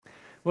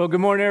Well,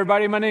 good morning,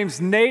 everybody. My name's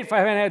Nate. If I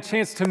haven't had a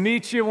chance to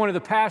meet you, one of the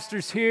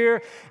pastors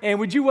here. And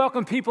would you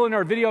welcome people in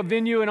our video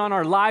venue and on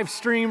our live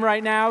stream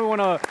right now? We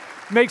want to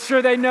make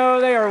sure they know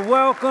they are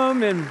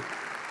welcome. And,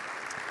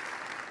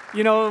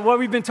 you know, what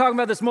we've been talking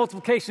about, this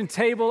multiplication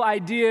table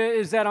idea,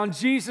 is that on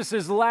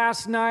Jesus'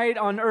 last night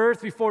on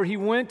earth before he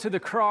went to the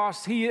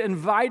cross, he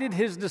invited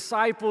his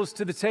disciples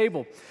to the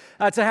table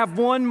to have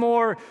one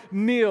more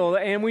meal.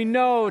 And we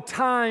know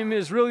time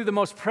is really the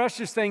most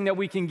precious thing that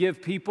we can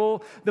give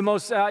people, the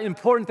most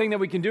important thing that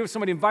we can do. If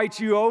somebody invites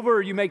you over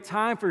or you make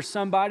time for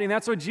somebody, and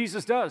that's what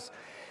Jesus does.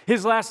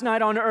 His last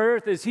night on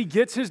earth is he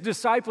gets his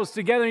disciples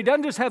together. He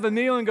doesn't just have a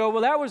meal and go,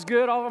 well, that was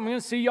good. I'm going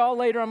to see y'all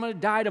later. I'm going to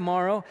die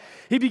tomorrow.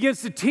 He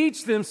begins to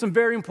teach them some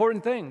very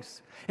important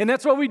things. And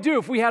that's what we do.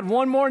 If we had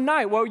one more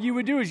night, what you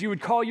would do is you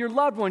would call your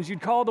loved ones.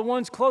 You'd call the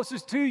ones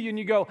closest to you, and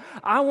you go,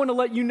 I want to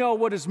let you know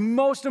what is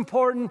most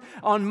important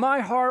on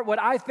my heart, what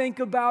I think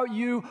about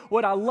you,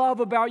 what I love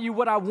about you,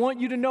 what I want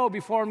you to know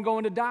before I'm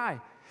going to die.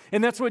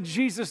 And that's what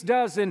Jesus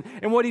does. And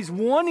what he's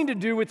wanting to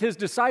do with his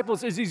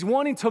disciples is he's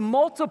wanting to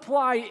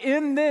multiply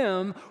in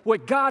them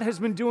what God has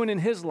been doing in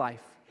his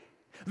life.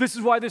 This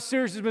is why this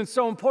series has been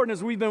so important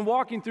as we've been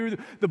walking through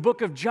the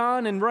book of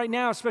John, and right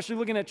now, especially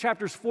looking at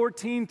chapters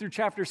 14 through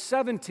chapter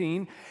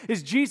 17,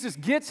 is Jesus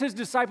gets his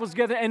disciples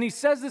together, and he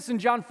says this in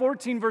John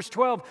 14, verse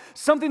 12,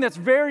 something that's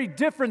very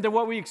different than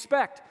what we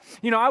expect.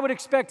 You know, I would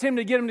expect him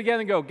to get them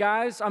together and go,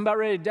 guys, I'm about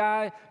ready to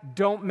die.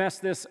 Don't mess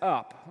this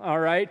up, all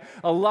right?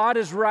 A lot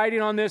is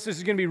riding on this. This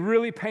is going to be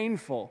really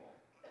painful.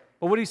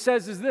 But what he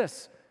says is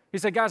this. He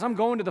said, guys, I'm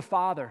going to the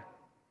Father.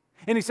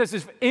 And he says,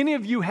 if any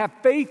of you have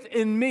faith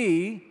in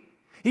me,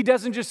 he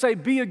doesn't just say,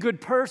 be a good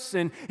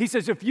person. He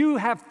says, if you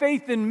have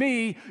faith in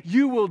me,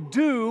 you will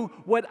do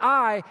what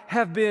I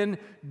have been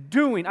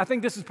doing. I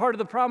think this is part of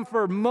the problem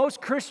for most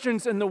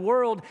Christians in the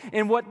world,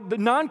 and what the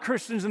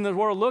non-Christians in the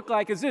world look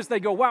like is this. They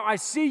go, wow, I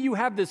see you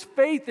have this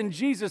faith in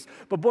Jesus,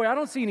 but boy, I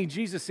don't see any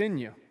Jesus in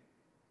you.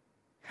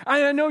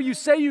 I know you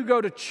say you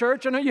go to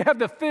church. I know you have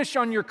the fish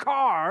on your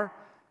car.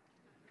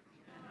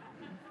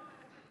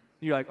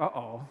 You're like,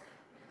 uh-oh.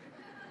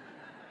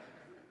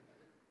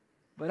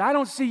 But I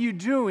don't see you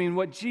doing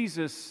what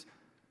Jesus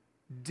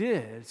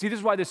did. See, this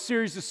is why this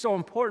series is so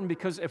important,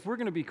 because if we're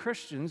going to be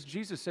Christians,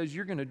 Jesus says,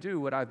 you're going to do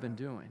what I've been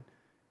doing.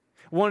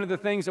 One of the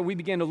things that we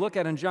began to look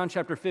at in John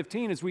chapter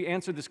 15 as we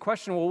answered this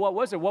question, well, what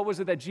was it? What was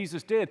it that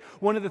Jesus did?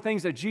 One of the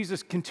things that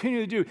Jesus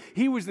continued to do,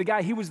 he was the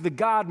guy, he was the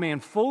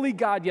God-man, fully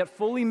God yet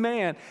fully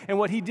man. And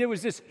what he did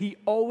was this, he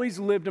always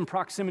lived in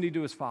proximity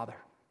to his Father.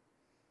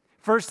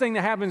 First thing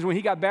that happens when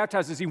he got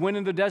baptized is he went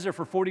in the desert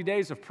for 40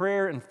 days of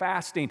prayer and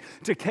fasting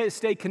to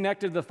stay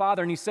connected to the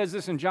Father. And he says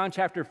this in John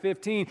chapter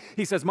 15.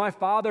 He says, my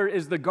Father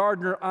is the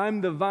gardener,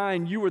 I'm the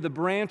vine, you are the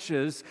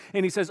branches.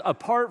 And he says,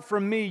 apart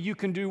from me, you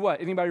can do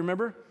what? Anybody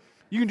remember?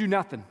 You can do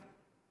nothing.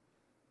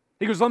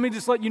 He goes, let me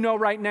just let you know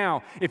right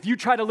now, if you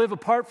try to live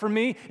apart from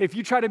me, if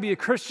you try to be a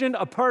Christian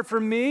apart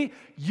from me,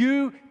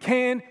 you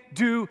can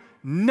do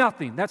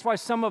nothing. That's why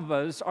some of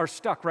us are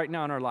stuck right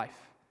now in our life.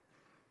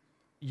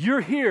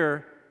 You're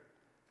here,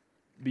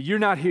 but you're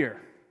not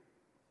here.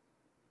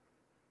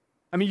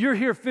 I mean, you're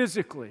here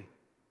physically,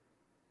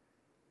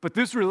 but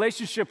this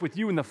relationship with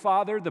you and the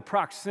Father, the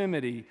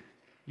proximity,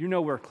 you're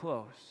nowhere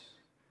close.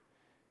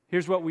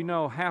 Here's what we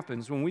know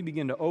happens when we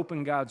begin to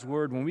open God's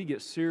Word, when we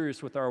get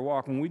serious with our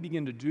walk, when we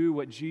begin to do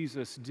what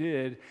Jesus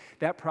did,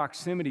 that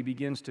proximity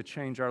begins to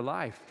change our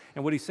life.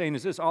 And what he's saying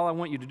is this, all I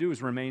want you to do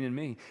is remain in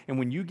me. And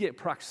when you get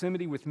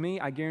proximity with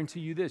me, I guarantee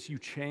you this, you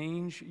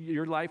change,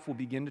 your life will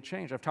begin to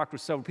change. I've talked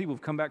with several people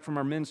who've come back from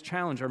our men's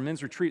challenge, our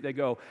men's retreat. They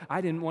go,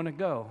 I didn't want to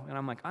go. And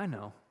I'm like, I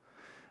know.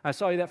 I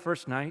saw you that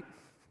first night.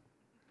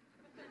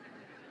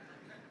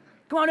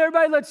 Come on,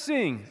 everybody, let's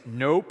sing.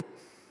 Nope.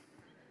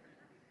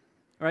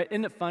 Right?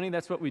 Isn't it funny?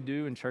 That's what we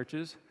do in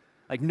churches.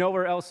 Like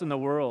nowhere else in the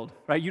world,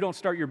 right? You don't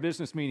start your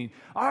business meeting.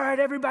 All right,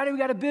 everybody, we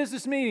got a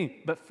business meeting.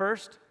 But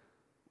first,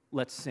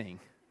 let's sing.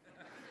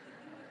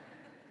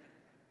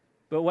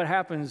 But what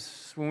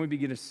happens when we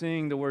begin to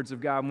sing the words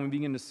of God, when we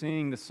begin to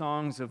sing the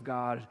songs of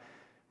God,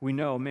 we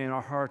know, man,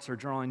 our hearts are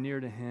drawing near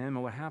to Him.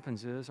 And what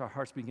happens is our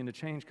hearts begin to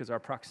change because our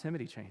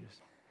proximity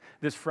changes.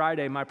 This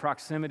Friday, my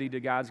proximity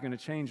to God's going to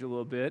change a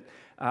little bit.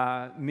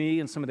 Me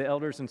and some of the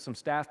elders and some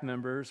staff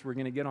members, we're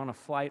going to get on a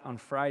flight on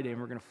Friday,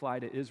 and we're going to fly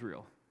to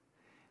Israel.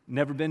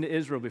 Never been to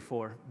Israel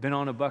before. Been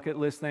on a bucket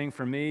list thing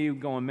for me,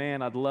 going,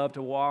 man, I'd love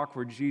to walk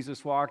where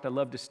Jesus walked. I'd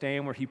love to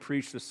stand where He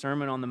preached the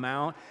Sermon on the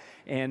Mount.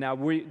 And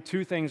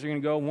two things are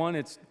going to go. One,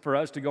 it's for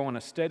us to go on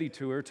a study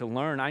tour to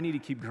learn. I need to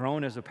keep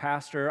growing as a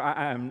pastor.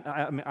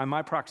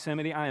 My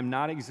proximity, I am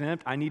not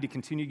exempt. I need to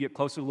continue to get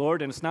closer to the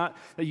Lord. And it's not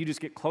that you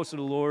just get closer to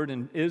the Lord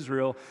in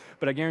Israel,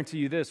 but I guarantee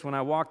you this, when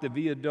I walk the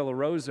Via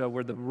Dolorosa,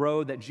 where the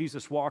road that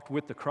Jesus walked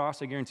with the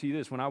cross, I guarantee you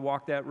this, when I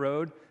walk that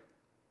road,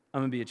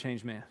 I'm going to be a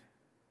changed man.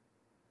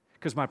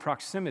 Because my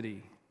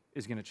proximity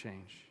is going to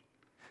change.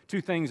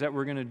 Two things that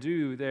we're going to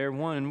do there.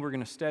 One, we're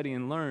going to study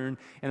and learn,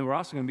 and we're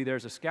also going to be there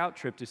as a scout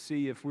trip to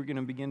see if we're going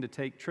to begin to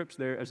take trips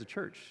there as a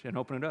church and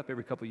open it up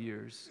every couple of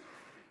years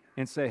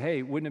and say,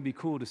 hey, wouldn't it be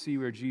cool to see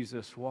where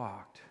Jesus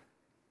walked?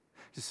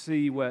 to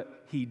see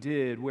what he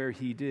did, where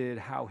he did,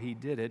 how he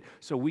did it,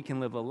 so we can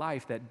live a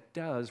life that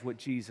does what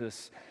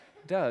Jesus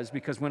does.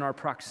 Because when our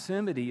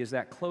proximity is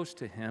that close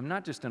to him,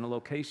 not just in a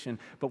location,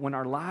 but when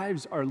our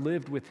lives are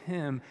lived with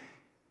him,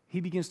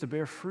 he begins to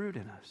bear fruit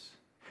in us.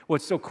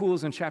 What's so cool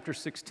is in chapter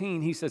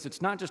 16, he says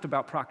it's not just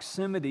about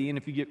proximity, and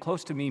if you get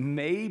close to me,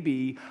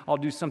 maybe I'll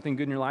do something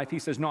good in your life. He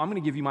says, no, I'm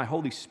going to give you my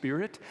Holy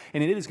Spirit,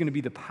 and it is going to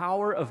be the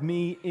power of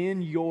me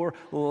in your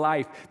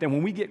life. That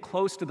when we get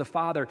close to the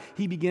Father,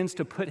 he begins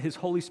to put his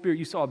Holy Spirit.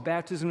 You saw a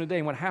baptism today,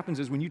 and what happens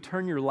is when you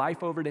turn your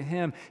life over to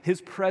him, his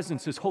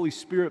presence, his Holy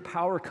Spirit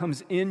power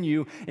comes in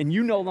you, and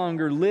you no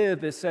longer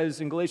live, it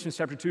says in Galatians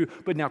chapter 2,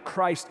 but now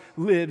Christ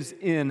lives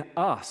in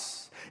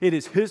us. It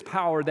is his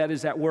power that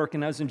is at work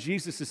in us. And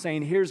Jesus is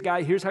saying, here's how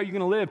you're going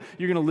to live.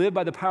 You're going to live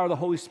by the power of the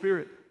Holy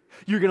Spirit.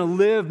 You're going to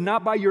live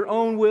not by your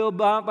own will,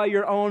 not by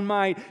your own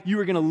might. You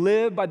are going to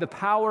live by the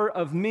power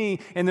of me.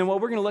 And then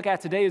what we're going to look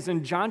at today is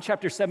in John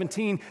chapter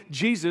 17,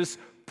 Jesus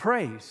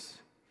prays.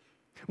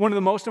 One of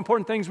the most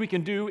important things we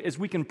can do is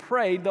we can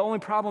pray. The only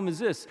problem is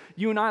this.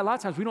 You and I, a lot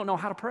of times, we don't know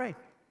how to pray.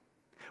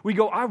 We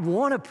go, I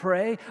want to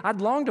pray. I'd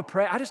long to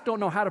pray. I just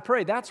don't know how to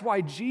pray. That's why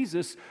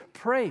Jesus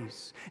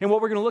prays. And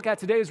what we're going to look at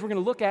today is we're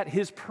going to look at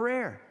his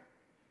prayer.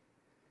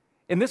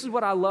 And this is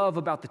what I love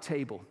about the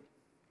table,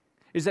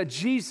 is that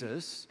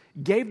Jesus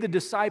gave the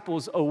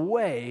disciples a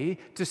way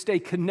to stay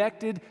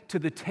connected to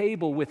the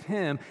table with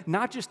him,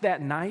 not just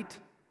that night,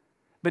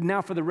 but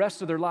now for the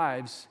rest of their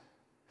lives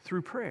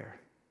through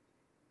prayer.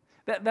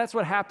 That's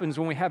what happens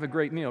when we have a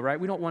great meal, right?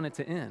 We don't want it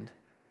to end.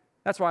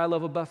 That's why I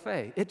love a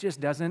buffet. It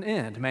just doesn't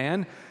end,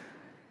 man.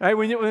 Right?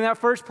 When that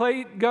first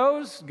plate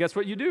goes, guess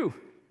what you do?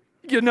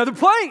 You get another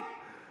plate.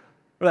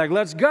 We're like,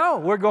 let's go.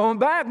 We're going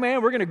back,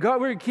 man. We're going to go.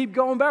 We're going to keep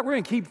going back. We're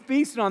going to keep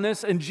feasting on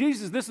this. And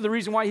Jesus, this is the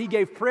reason why he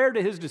gave prayer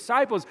to his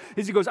disciples,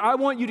 is he goes, I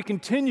want you to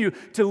continue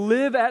to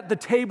live at the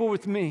table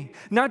with me.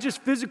 Not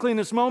just physically in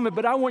this moment,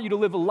 but I want you to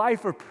live a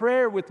life of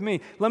prayer with me.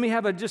 Let me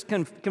have a just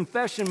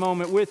confession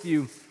moment with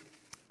you.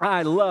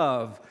 I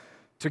love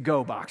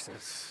to-go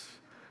boxes.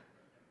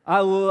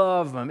 I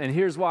love them, and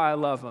here's why I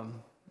love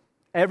them.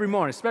 Every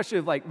morning, especially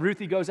if like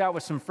Ruthie goes out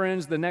with some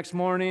friends the next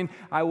morning,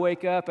 I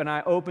wake up and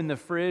I open the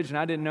fridge, and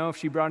I didn't know if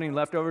she brought any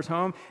leftovers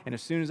home, and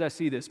as soon as I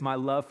see this, my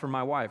love for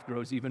my wife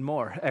grows even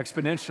more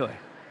exponentially.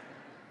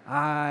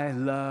 I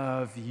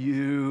love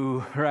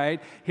you,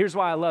 right? Here's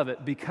why I love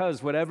it,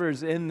 because whatever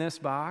is in this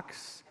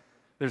box,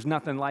 there's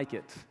nothing like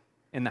it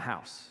in the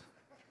house.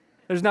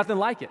 There's nothing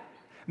like it.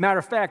 Matter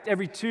of fact,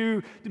 every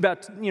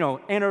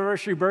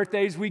anniversary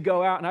birthdays, we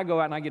go out, and I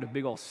go out and I get a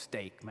big old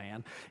steak,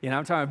 man.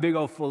 I'm talking a big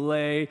old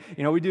filet.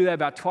 We do that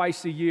about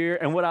twice a year,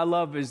 and what I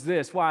love is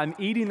this. While I'm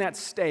eating that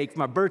steak,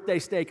 my birthday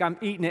steak, I'm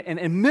eating it,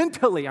 and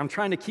mentally, I'm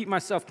trying to keep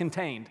myself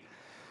contained.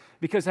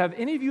 Because have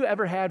any of you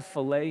ever had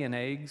filet and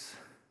eggs?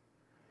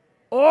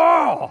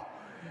 Oh!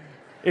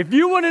 If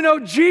you want to know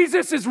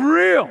Jesus is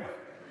real,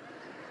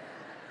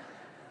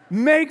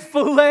 make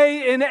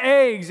filet and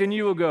eggs, and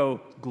you will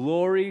go,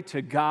 glory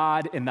to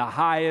God in the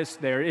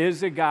highest. There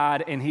is a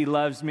God, and he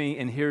loves me,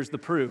 and here's the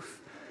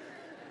proof.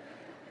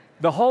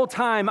 The whole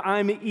time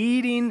I'm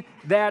eating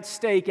that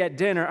steak at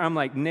dinner, I'm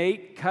like,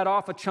 Nate, cut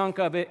off a chunk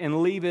of it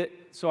and leave it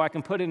so I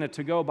can put it in a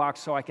to-go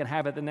box so I can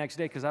have it the next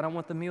day, because I don't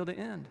want the meal to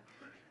end.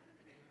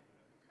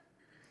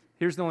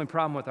 Here's the only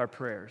problem with our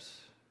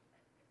prayers.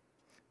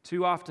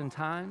 Too often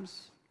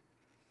times,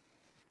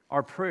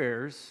 our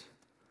prayers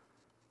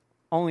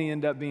only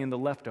end up being the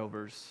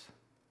leftovers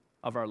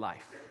of our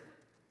life.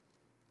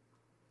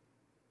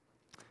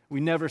 We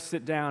never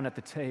sit down at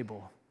the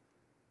table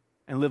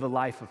and live a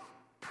life of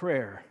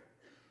prayer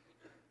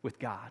with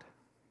God.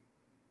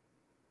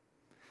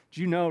 Do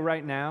you know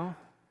right now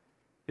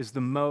is the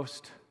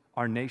most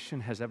our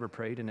nation has ever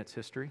prayed in its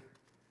history?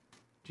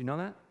 Do you know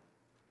that?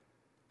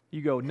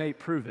 You go, Nate,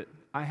 prove it.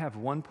 I have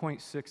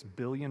 1.6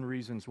 billion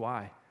reasons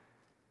why.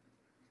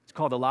 It's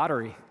called the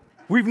lottery.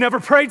 We've never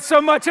prayed so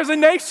much as a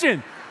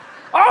nation.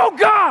 Oh,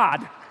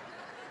 God!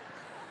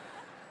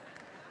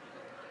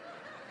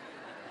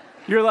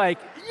 You're like,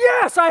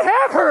 yes, I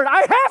have heard.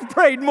 I have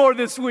prayed more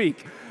this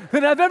week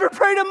than I've ever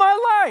prayed in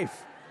my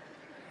life.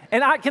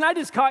 And can I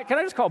just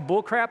call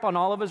bull crap on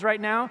all of us right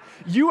now?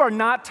 You are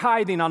not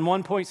tithing on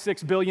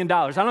 $1.6 billion.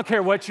 I don't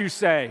care what you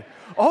say.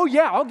 Oh,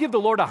 yeah, I'll give the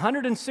Lord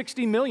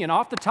 $160 million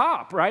off the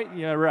top, right?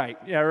 Yeah, right.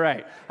 Yeah,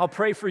 right. I'll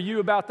pray for you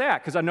about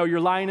that because I know you're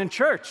lying in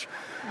church,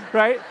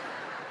 right?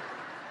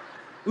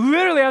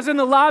 Literally, I was in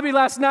the lobby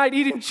last night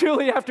eating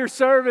chili after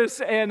service,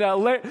 and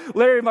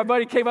Larry, my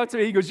buddy, came up to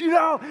me.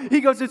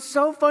 He goes, it's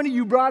so funny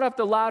you brought up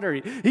the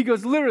lottery. He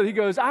goes,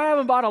 I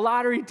haven't bought a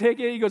lottery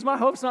ticket. He goes, my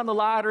hope's not in the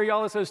lottery,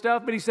 all this other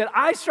stuff. But he said,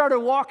 I started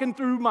walking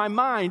through my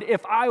mind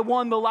if I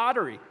won the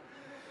lottery.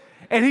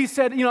 And he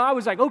said, I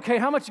was like, okay,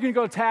 how much are you going to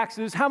go to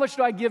taxes? How much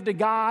do I give to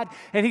God?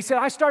 And he said,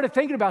 I started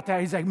thinking about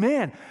that. He's like,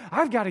 man,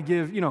 I've got to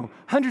give,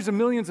 hundreds of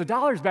millions of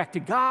dollars back to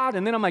God.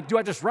 And then I'm like, do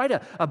I just write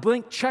a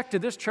blank check to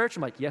this church?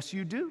 I'm like, yes,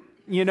 you do.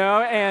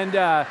 And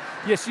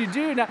yes, you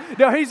do.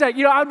 No, he's like,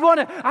 I'd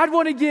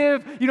want to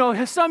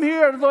give, some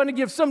here, I'd want to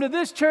give some to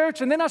this church,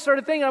 and then I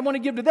started thinking I want to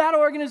give to that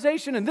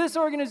organization and this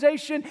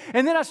organization,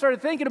 and then I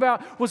started thinking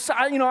about,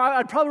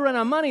 I'd probably run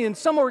out of money, and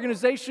some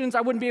organizations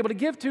I wouldn't be able to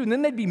give to, and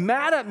then they'd be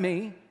mad at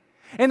me,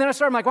 and then I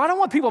started like, well, I don't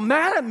want people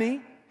mad at me,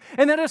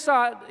 and then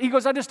he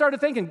goes, I just started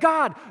thinking,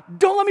 God,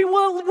 don't let me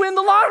win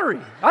the lottery.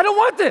 I don't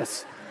want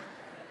this.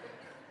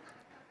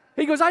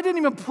 He goes, I didn't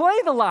even play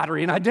the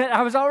lottery, and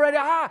I was already,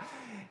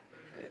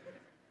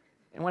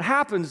 And what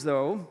happens,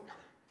 though,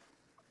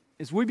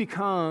 is we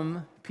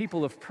become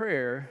people of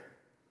prayer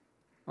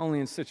only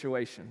in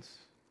situations.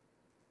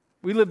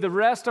 We live the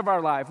rest of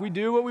our life. We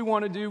do what we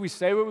want to do. We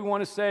say what we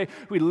want to say.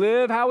 We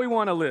live how we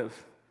want to live.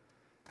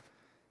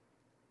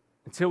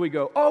 Until we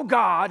go, oh,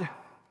 God,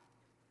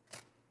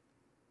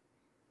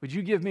 would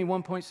you give me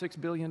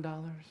 $1.6 billion?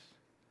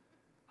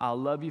 I'll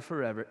love you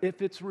forever.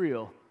 If it's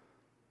real,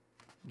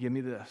 give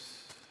me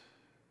this.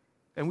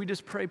 And we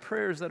just pray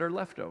prayers that are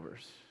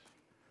leftovers.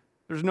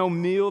 There's no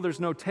meal, there's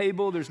no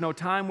table, there's no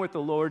time with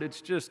the Lord. It's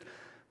just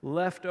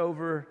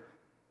leftover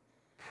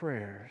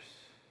prayers.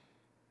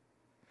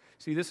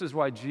 See, this is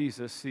why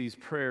Jesus sees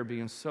prayer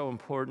being so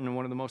important and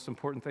one of the most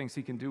important things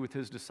he can do with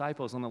his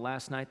disciples on the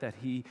last night that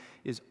he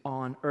is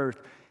on earth.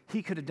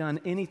 He could have done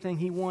anything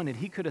he wanted.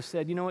 He could have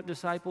said, you know what,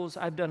 disciples,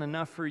 I've done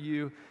enough for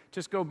you.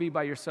 Just go be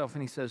by yourself.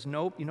 And he says,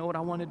 nope, you know what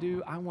I want to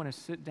do? I want to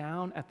sit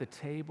down at the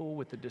table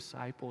with the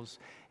disciples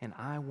and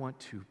I want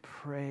to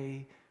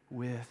pray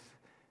with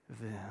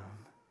them.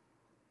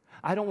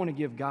 I don't want to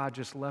give God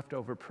just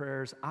leftover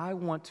prayers. I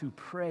want to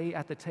pray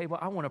at the table.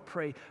 I want to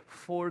pray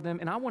for them.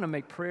 And I want to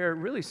make prayer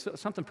really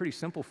something pretty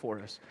simple for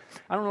us.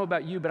 I don't know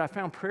about you, but I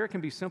found prayer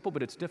can be simple,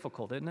 but it's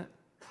difficult, isn't it?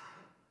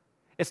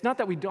 It's not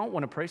that we don't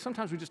want to pray.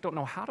 Sometimes we just don't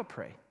know how to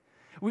pray.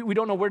 We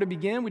don't know where to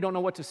begin. We don't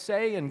know what to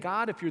say. And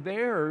God, if you're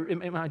there, or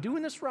am I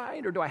doing this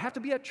right? Or do I have to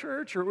be at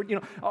church? Or,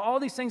 all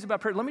these things about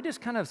prayer. Let me just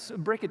kind of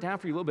break it down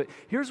for you a little bit.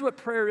 Here's what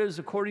prayer is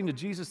according to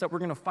Jesus that we're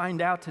going to find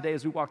out today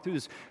as we walk through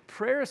this.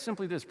 Prayer is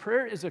simply this.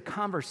 Prayer is a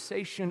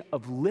conversation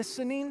of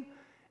listening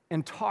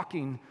and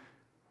talking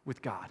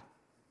with God.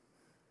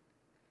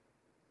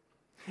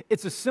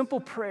 It's a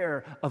simple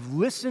prayer of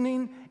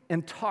listening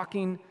and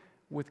talking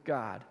with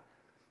God.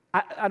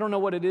 I don't know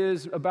what it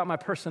is about my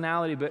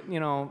personality, but,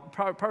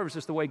 probably it's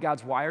just the way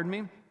God's wired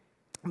me.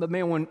 But,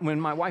 man, when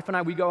my wife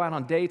and we go out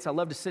on dates, I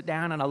love to sit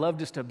down and I love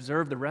just to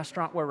observe the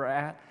restaurant where we're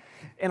at.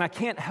 And I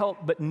can't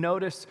help but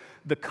notice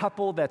the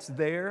couple that's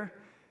there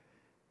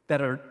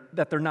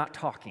that they're not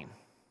talking.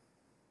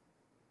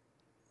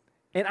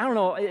 And I don't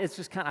know, it's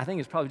just I think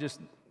it's probably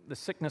just the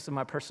sickness of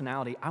my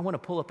personality. I want to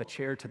pull up a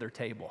chair to their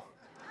table.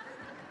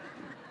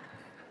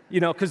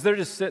 Because they're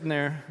just sitting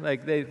there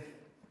like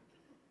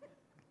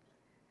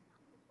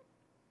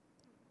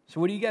So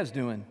what are you guys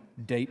doing?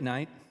 Date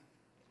night?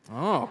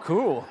 Oh,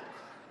 cool.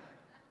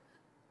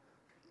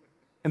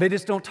 And they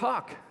just don't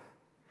talk.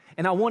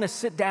 And I want to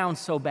sit down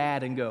so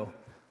bad and go,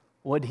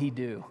 what'd he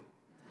do?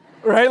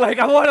 Right?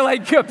 I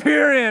want to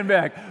peer in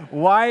back.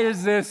 Why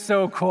is this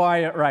so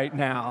quiet right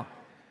now?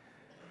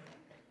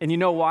 And you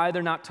know why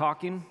they're not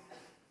talking?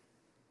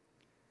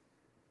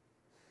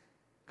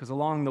 Because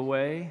along the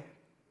way,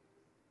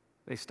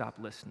 they stop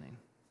listening.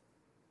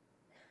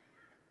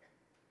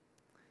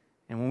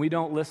 And when we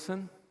don't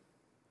listen,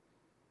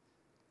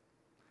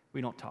 we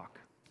don't talk.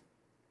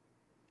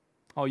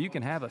 Oh, you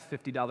can have a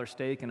 $50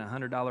 steak and a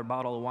 $100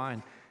 bottle of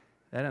wine.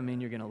 That doesn't mean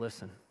you're going to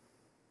listen.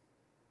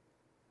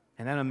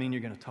 And that doesn't mean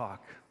you're going to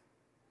talk.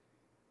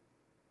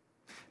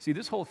 See,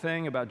 this whole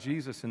thing about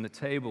Jesus and the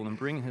table and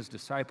bringing his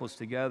disciples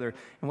together,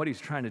 and what he's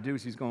trying to do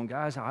is he's going,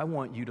 guys, I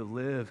want you to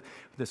live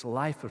this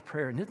life of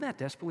prayer. And isn't that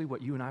desperately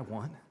what you and I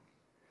want?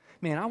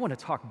 Man, I want to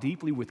talk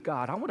deeply with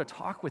God. I want to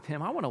talk with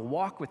him. I want to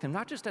walk with him,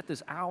 not just at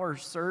this hour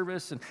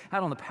service and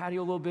out on the patio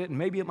a little bit and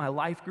maybe at my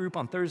life group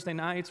on Thursday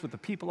nights with the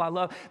people I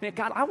love. Man,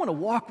 God, I want to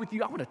walk with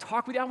you. I want to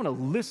talk with you. I want to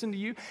listen to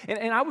you.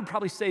 And I would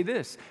probably say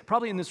this,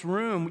 probably in this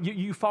room,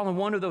 you fall in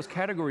one of those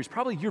categories.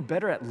 Probably you're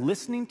better at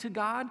listening to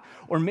God,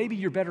 or maybe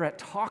you're better at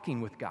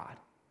talking with God.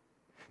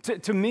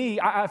 To me,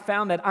 I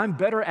found that I'm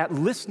better at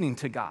listening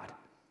to God.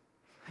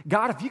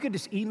 God, if you could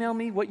just email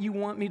me what you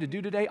want me to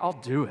do today, I'll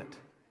do it.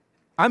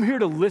 I'm here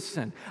to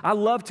listen. I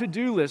love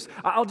to-do lists.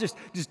 I'll just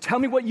tell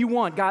me what you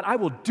want. God, I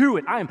will do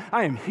it. I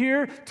am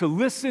here to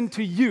listen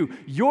to you.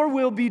 Your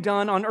will be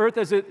done on earth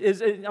as it is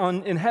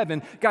in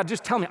heaven. God,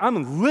 just tell me.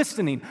 I'm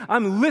listening.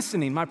 I'm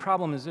listening. My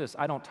problem is this.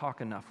 I don't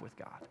talk enough with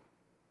God.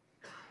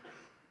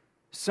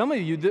 Some of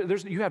you,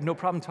 you have no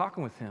problem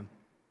talking with him.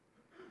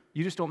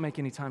 You just don't make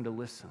any time to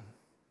listen.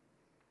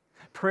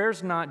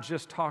 Prayer's not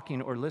just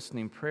talking or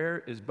listening.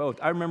 Prayer is both.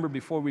 I remember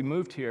before we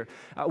moved here,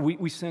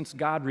 we sensed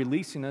God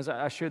releasing us.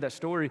 I shared that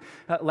story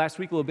last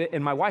week a little bit,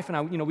 and my wife and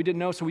I, we didn't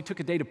know, so we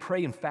took a day to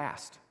pray and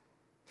fast.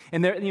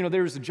 And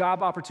there was a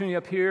job opportunity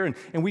up here,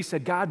 and we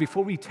said, God,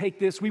 before we take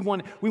this, we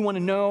want to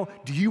know,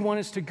 do you want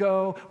us to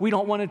go? We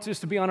don't want it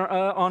just to be on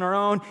our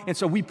own. And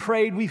so we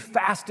prayed, we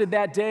fasted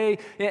that day,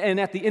 and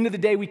at the end of the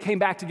day, we came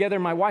back together,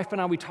 and my wife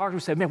and I, we talked, we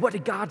said, man, what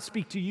did God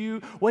speak to you?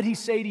 What did he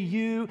say to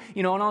you?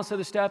 And all this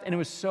other stuff, and it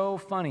was so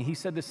funny. He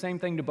said the same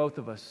thing to both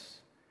of us.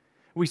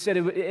 We said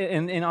it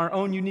in our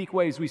own unique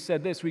ways. We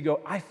said this, we go,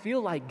 I feel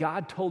like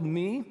God told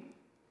me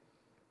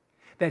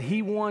that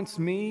he wants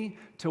me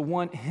to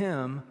want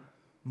him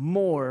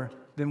more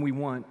than we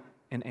want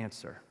an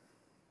answer.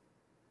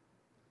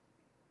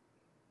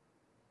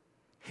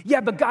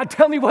 Yeah, but God,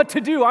 tell me what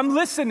to do. I'm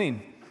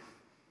listening.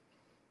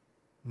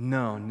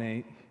 No,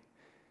 Nate.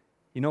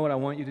 You know what I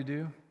want you to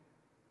do?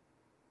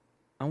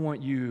 I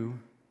want you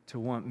to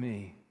want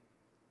me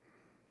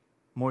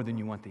more than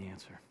you want the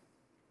answer.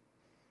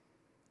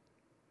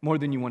 More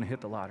than you want to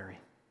hit the lottery.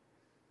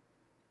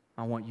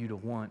 I want you to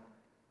want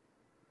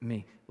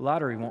me.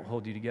 Lottery won't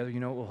hold you together. You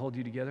know what will hold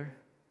you together?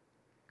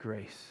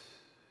 Grace.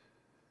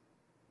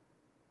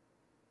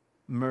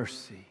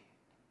 Mercy.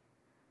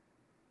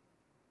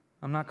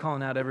 I'm not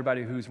calling out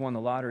everybody who's won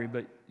the lottery,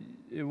 but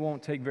it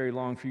won't take very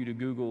long for you to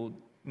Google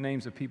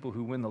names of people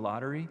who win the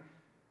lottery,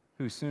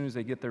 who as soon as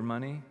they get their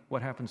money,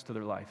 what happens to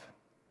their life?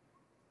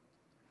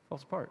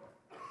 Falls apart.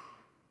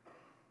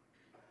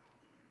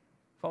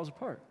 Falls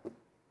apart.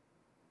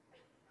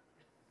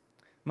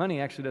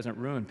 Money actually doesn't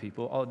ruin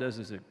people. All it does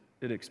is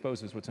it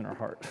exposes what's in our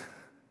heart.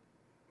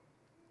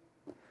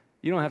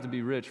 You don't have to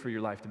be rich for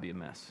your life to be a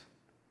mess.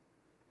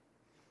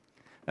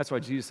 That's why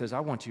Jesus says,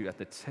 I want you at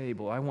the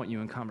table. I want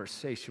you in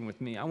conversation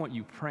with me. I want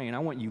you praying. I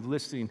want you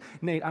listening.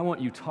 Nate, I want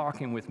you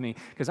talking with me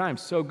because I am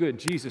so good.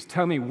 Jesus,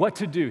 tell me what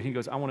to do. He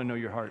goes, I want to know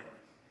your heart.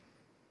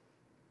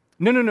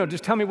 No,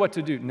 just tell me what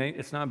to do. Nate,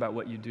 it's not about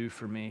what you do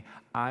for me.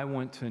 I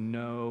want to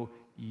know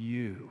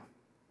you.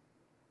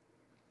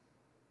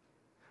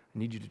 I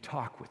need you to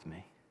talk with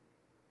me.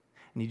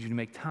 I need you to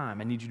make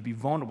time. I need you to be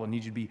vulnerable. I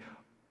need you to be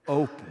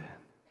open.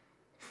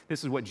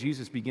 This is what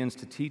Jesus begins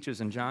to teach us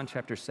in John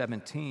chapter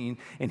 17,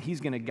 and he's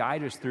going to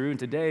guide us through. And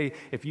today,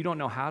 if you don't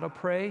know how to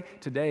pray,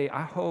 today,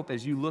 I hope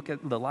as you look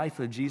at the life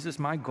of Jesus,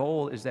 my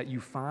goal is that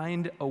you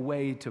find a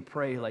way to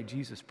pray like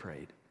Jesus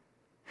prayed.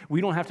 We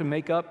don't have to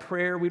make up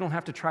prayer. We don't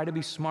have to try to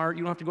be smart.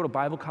 You don't have to go to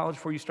Bible college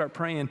before you start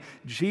praying.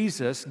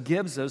 Jesus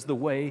gives us the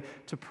way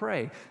to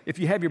pray. If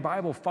you have your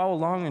Bible, follow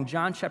along in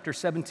John chapter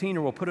 17,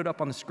 or we'll put it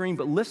up on the screen.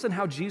 But listen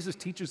how Jesus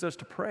teaches us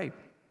to pray.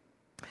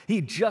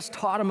 He just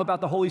taught him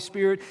about the Holy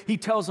Spirit. He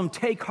tells him,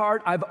 take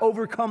heart, I've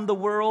overcome the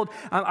world.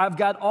 I've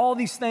got all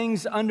these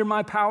things under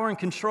my power and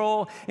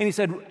control. And he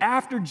said,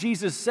 after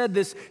Jesus said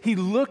this, he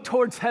looked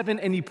towards heaven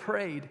and he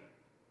prayed.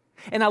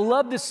 And I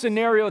love this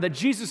scenario that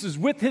Jesus is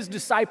with his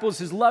disciples,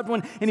 his loved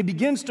one, and he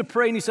begins to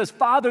pray and he says,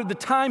 Father, the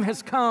time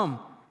has come.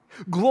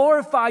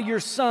 Glorify your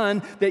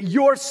Son, that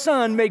your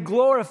Son may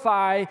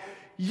glorify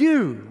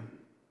you.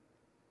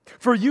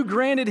 For you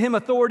granted him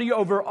authority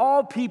over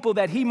all people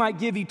that he might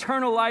give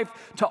eternal life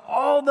to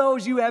all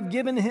those you have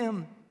given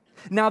him.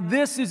 Now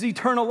this is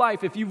eternal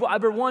life. If you've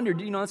ever wondered,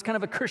 that's kind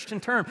of a Christian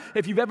term.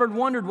 If you've ever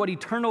wondered what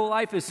eternal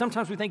life is,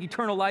 sometimes we think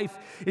eternal life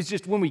is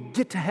just when we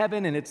get to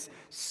heaven and it's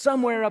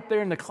somewhere up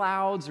there in the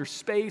clouds or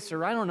space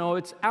or I don't know,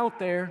 it's out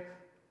there.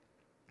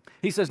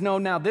 He says, no,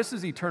 now this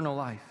is eternal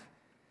life,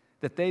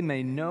 that they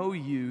may know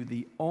you,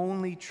 the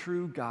only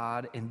true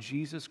God, and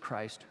Jesus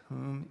Christ,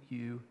 whom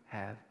you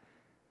have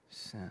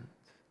sent.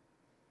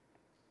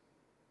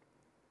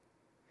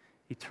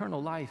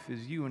 Eternal life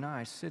is you and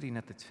I sitting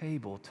at the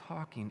table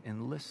talking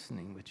and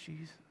listening with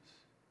Jesus,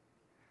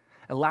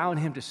 allowing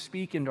him to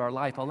speak into our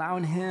life,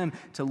 allowing him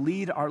to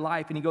lead our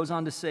life. And he goes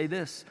on to say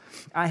this,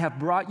 I have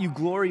brought you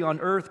glory on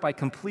earth by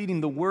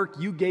completing the work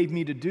you gave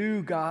me to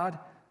do, God.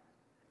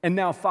 And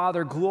now,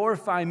 Father,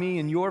 glorify me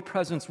in your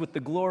presence with the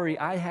glory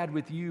I had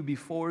with you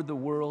before the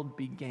world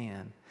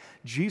began.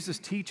 Jesus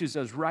teaches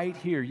us right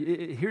here.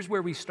 Here's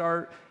where we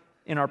start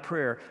in our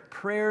prayer.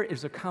 Prayer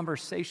is a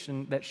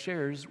conversation that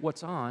shares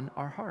what's on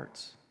our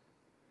hearts.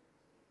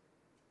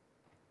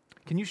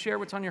 Can you share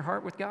what's on your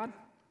heart with God?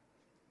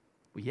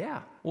 Well,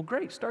 yeah. Well,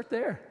 great. Start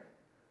there.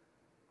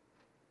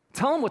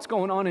 Tell him what's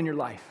going on in your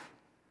life.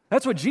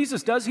 That's what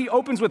Jesus does. He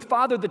opens with,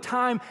 Father, the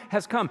time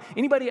has come.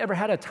 Anybody ever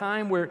had a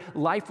time where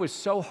life was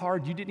so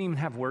hard you didn't even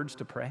have words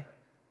to pray?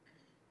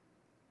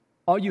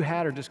 All you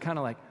had are just kind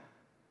of like,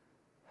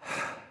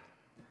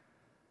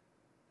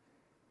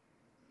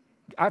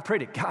 I prayed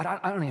to God,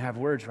 I don't even have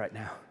words right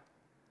now.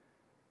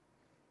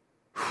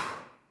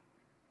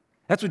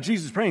 That's what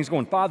Jesus is praying. He's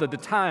going, Father, the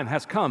time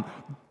has come.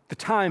 The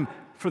time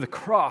for the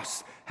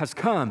cross has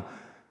come.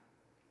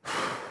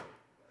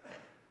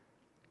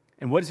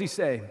 And what does he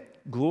say?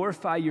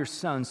 Glorify your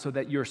Son so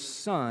that your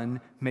Son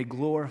may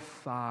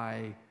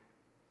glorify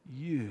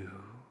you.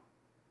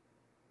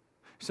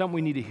 Something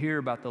we need to hear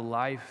about the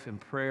life and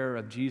prayer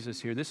of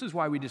Jesus here. This is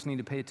why we just need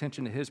to pay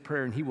attention to his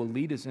prayer, and he will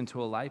lead us into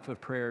a life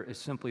of prayer is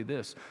simply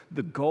this.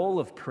 The goal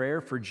of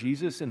prayer for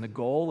Jesus and the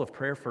goal of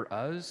prayer for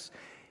us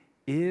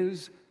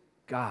is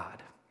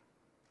God.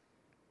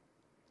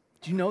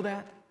 Do you know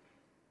that?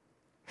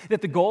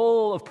 That the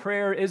goal of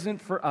prayer isn't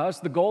for us.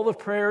 The goal of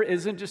prayer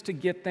isn't just to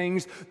get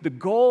things. The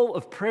goal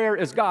of prayer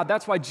is God.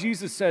 That's why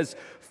Jesus says,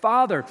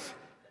 Father,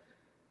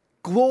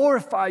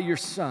 glorify your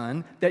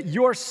Son, that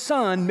your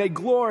Son may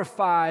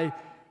glorify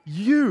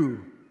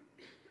you.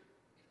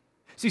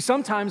 See,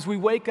 sometimes we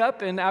wake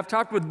up, and I've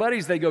talked with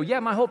buddies, they go, yeah,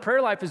 my whole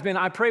prayer life has been,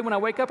 I pray when I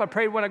wake up, I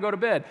pray when I go to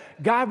bed.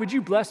 God, would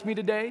you bless me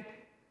today?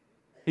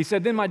 He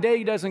said, then my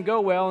day doesn't go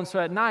well, and so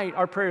at night,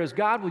 our prayer is,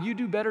 God, will you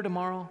do better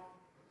tomorrow?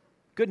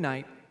 Good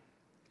night.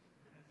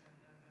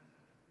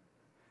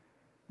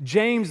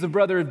 James, the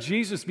brother of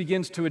Jesus,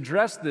 begins to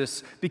address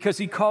this because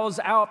he calls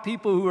out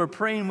people who are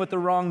praying with the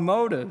wrong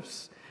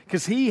motives.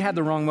 Because he had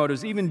the wrong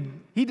motives.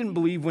 Even he didn't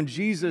believe when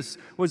Jesus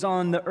was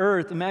on the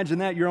earth. Imagine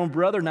that, your own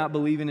brother not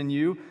believing in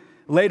you.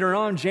 Later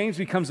on, James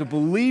becomes a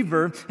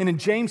believer, and in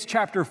James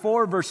chapter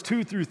 4, verse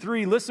 2 through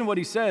 3, listen what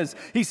he says.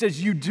 He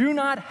says, you do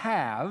not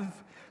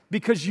have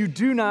because you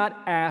do not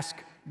ask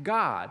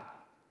God.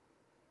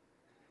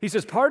 He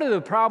says, part of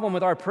the problem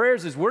with our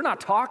prayers is we're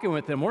not talking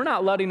with him. We're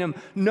not letting him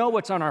know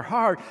what's on our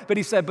heart. But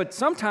he said, but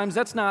sometimes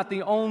that's not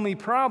the only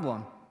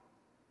problem.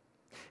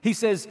 He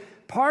says,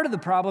 part of the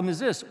problem is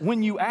this.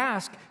 When you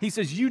ask, he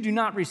says, you do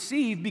not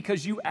receive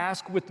because you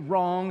ask with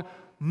wrong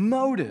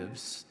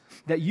motives,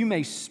 that you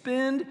may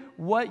spend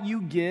what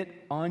you get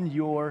on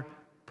your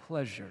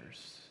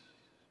pleasures.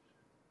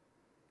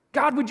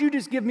 God, would you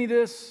just give me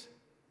this?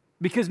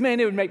 Because, man,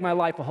 it would make my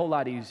life a whole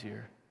lot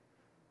easier.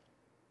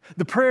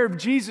 The prayer of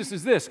Jesus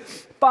is this: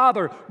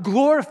 Father,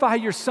 glorify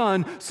your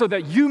Son so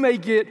that you may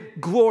get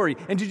glory.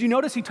 And did you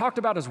notice he talked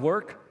about his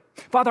work?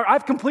 Father,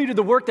 I've completed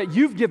the work that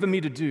you've given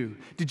me to do.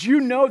 Did you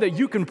know that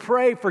you can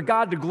pray for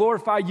God to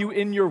glorify you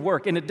in your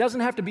work? And it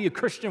doesn't have to be a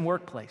Christian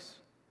workplace.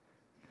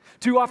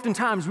 Too often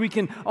times we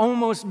can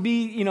almost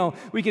be,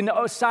 we can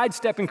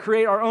sidestep and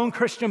create our own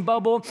Christian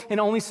bubble and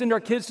only send our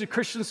kids to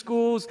Christian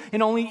schools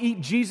and only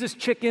eat Jesus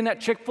chicken at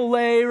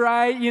Chick-fil-A,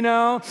 right?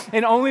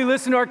 And only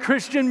listen to our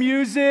Christian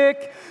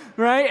music,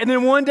 right? And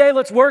then one day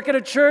let's work at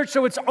a church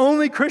so it's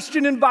only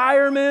Christian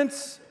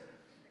environments.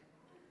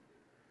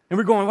 And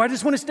we're going, well, I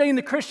just want to stay in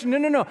the Christian.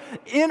 No.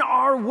 In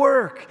our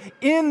work,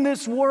 in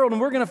this world, and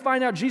we're going to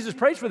find out Jesus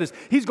prays for this.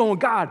 He's going,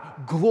 God,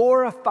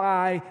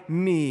 glorify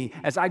me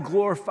as I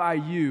glorify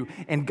you.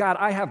 And God,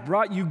 I have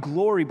brought you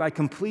glory by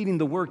completing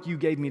the work you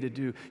gave me to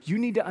do. You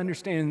need to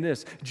understand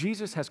this.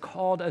 Jesus has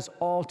called us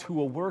all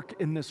to a work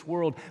in this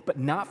world, but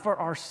not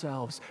for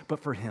ourselves, but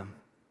for him.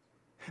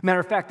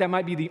 Matter of fact, that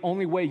might be the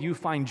only way you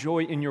find joy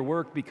in your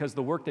work, because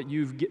the work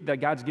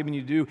that God's given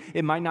you to do,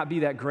 it might not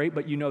be that great,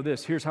 but you know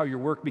this. Here's how your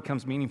work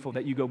becomes meaningful,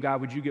 that you go,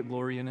 God, would you get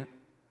glory in it?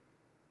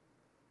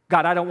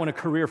 God, I don't want a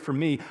career for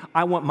me.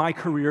 I want my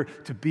career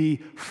to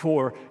be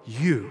for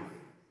you.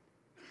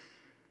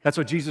 That's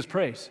what Jesus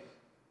prays.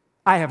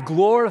 I have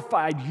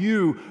glorified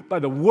you by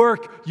the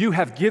work you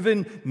have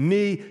given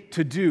me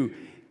to do.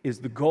 Is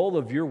the goal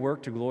of your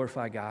work to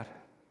glorify God?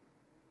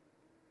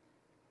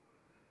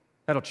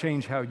 That'll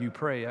change how you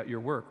pray at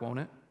your work, won't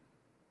it?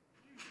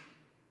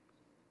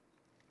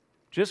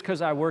 Just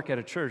because I work at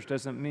a church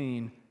doesn't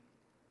mean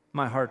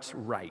my heart's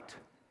right.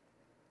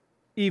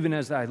 Even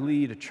as I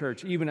lead a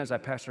church, even as I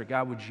pastor,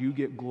 God, would you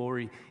get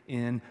glory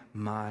in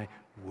my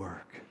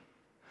work?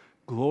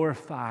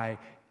 Glorify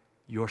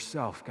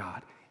yourself,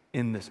 God,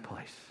 in this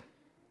place.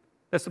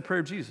 That's the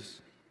prayer of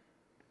Jesus.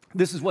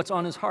 This is what's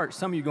on his heart.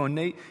 Some of you going,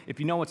 Nate, if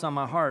you know what's on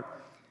my heart,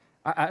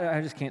 I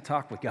just can't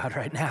talk with God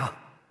right now.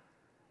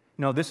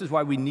 No, this is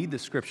why we need the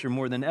scripture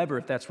more than ever,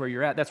 if that's where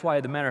you're at. That's why,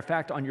 as a matter of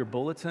fact, on your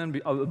bulletin,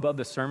 above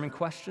the sermon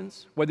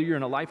questions, whether you're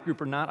in a life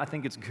group or not, I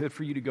think it's good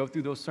for you to go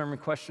through those sermon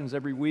questions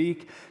every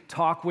week,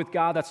 talk with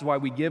God. That's why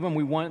we give them.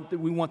 We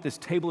want this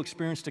table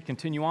experience to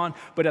continue on.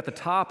 But at the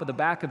top of the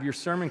back of your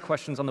sermon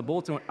questions on the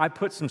bulletin, I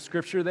put some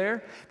scripture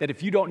there that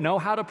if you don't know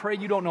how to pray,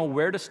 you don't know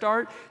where to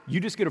start,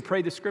 you just get to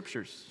pray the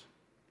scriptures.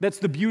 That's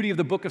the beauty of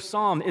the book of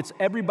Psalm. It's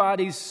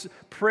everybody's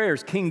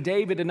prayers. King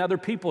David and other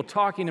people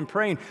talking and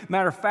praying.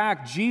 Matter of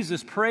fact,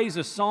 Jesus prays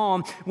a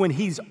psalm when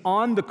he's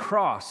on the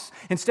cross.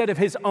 Instead of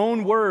his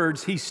own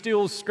words, he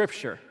steals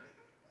scripture.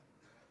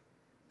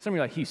 Some of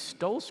you are like, he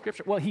stole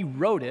scripture? Well, he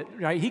wrote it,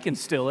 right? He can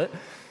steal it.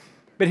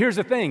 But here's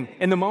the thing.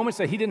 In the moments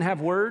that he didn't have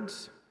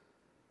words,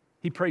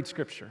 he prayed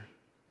scripture.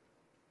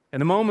 In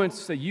the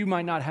moments that you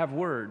might not have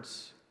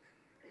words,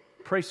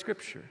 pray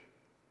scripture.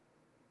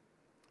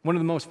 One of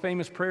the most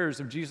famous prayers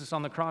of Jesus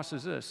on the cross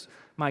is this: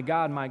 my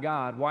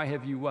God, why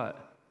have you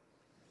what?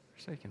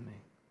 Forsaken me.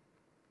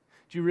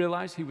 Do you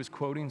realize he was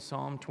quoting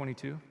Psalm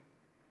 22?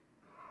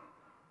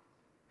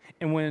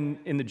 And when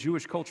in the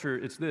Jewish culture,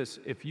 it's this: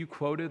 if you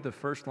quoted the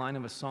first line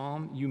of a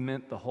psalm, you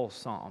meant the whole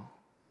psalm.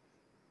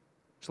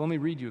 So let me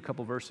read you a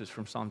couple verses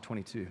from Psalm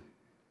 22.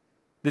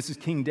 This is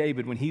King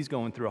David when he's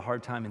going through a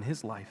hard time in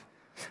his life.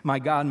 My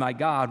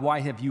God,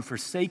 why have you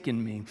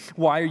forsaken me?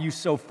 Why are you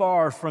so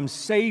far from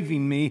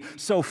saving me,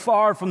 so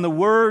far from the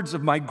words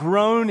of my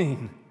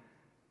groaning?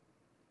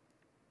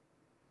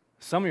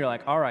 Some of you are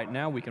like, all right,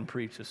 now we can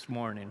preach this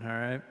morning, all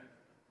right?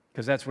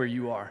 Because that's where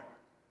you are.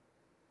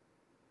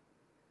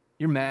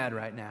 You're mad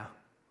right now.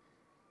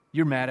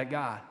 You're mad at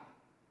God.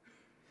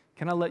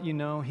 Can I let you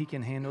know he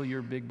can handle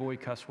your big boy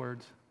cuss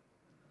words?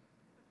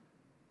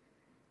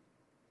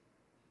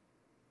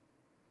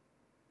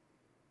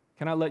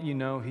 Can I let you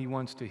know he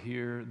wants to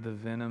hear the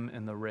venom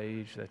and the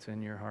rage that's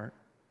in your heart?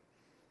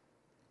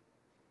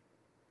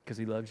 Because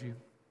he loves you.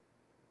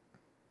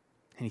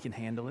 And he can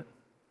handle it.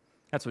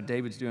 That's what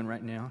David's doing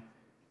right now.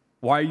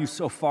 Why are you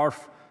so far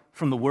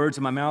from the words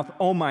of my mouth?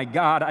 Oh my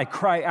God, I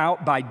cry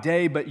out by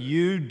day, but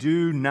you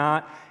do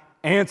not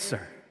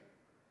answer.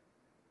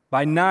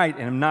 By night,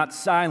 and I'm not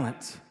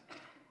silent.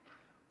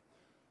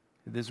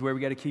 This is where we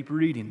got to keep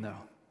reading, though.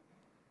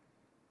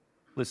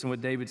 Listen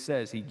what David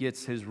says. He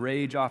gets his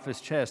rage off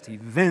his chest. He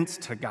vents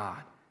to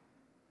God,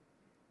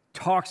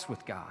 talks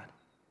with God.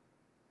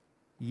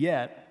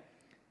 Yet,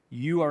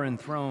 you are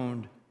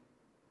enthroned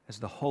as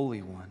the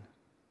Holy One.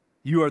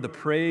 You are the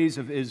praise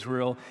of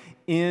Israel.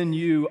 In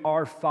you,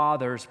 our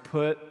fathers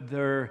put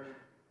their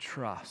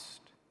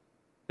trust.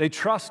 They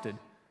trusted,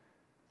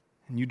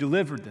 and you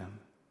delivered them.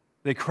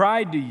 They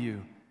cried to you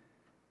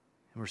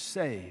and were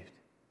saved.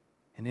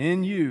 And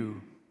in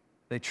you,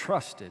 they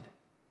trusted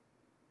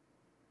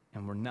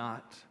and were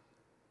not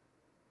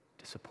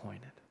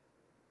disappointed.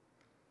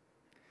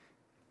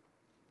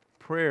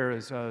 Prayer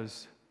is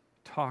us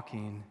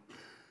talking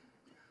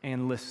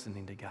and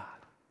listening to God.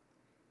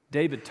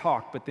 David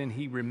talked, but then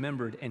he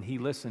remembered and he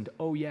listened.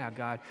 Oh yeah,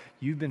 God,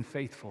 you've been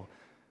faithful.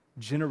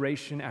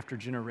 Generation after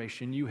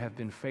generation, you have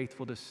been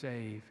faithful to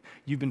save.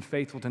 You've been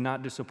faithful to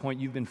not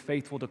disappoint. You've been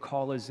faithful to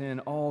call us in.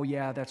 Oh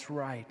yeah, that's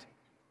right.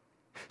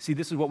 See,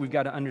 this is what we've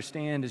got to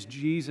understand is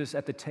Jesus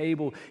at the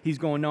table, he's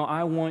going, no,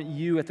 I want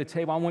you at the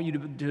table. I want you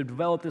to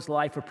develop this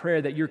life of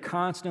prayer that you're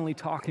constantly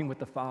talking with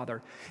the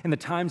Father. In the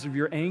times of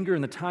your anger,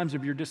 in the times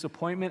of your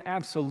disappointment,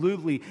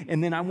 absolutely.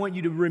 And then I want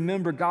you to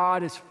remember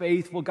God is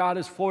faithful. God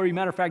is for you.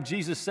 Matter of fact,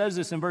 Jesus says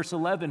this in verse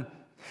 11.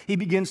 He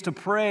begins to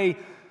pray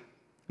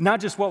not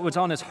just what was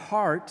on his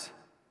heart,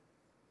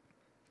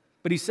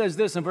 but he says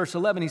this in verse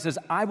 11. He says,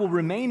 I will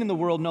remain in the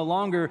world no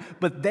longer,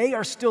 but they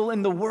are still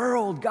in the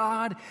world,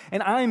 God,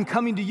 and I am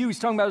coming to you. He's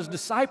talking about his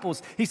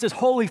disciples. He says,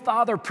 Holy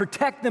Father,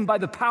 protect them by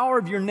the power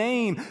of your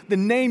name, the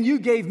name you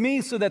gave me,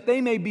 so that they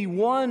may be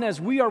one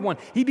as we are one.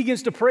 He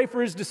begins to pray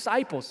for his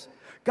disciples.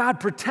 God,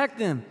 protect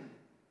them.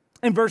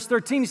 In verse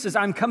 13, he says,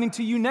 I'm coming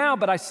to you now,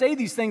 but I say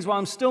these things while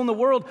I'm still in the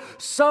world,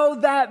 so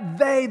that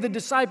they, the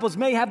disciples,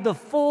 may have the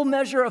full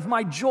measure of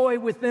my joy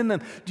within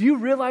them. Do you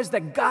realize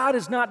that God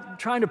is not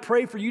trying to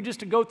pray for you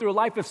just to go through a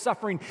life of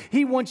suffering?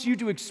 He wants you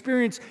to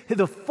experience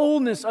the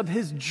fullness of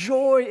his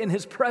joy and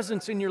his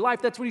presence in your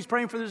life. That's what he's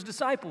praying for his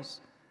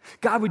disciples.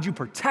 God, would you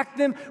protect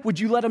them? Would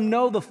you let them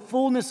know the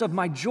fullness of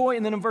my joy?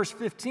 And then in verse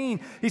 15,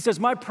 he says,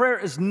 my prayer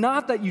is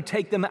not that you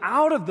take them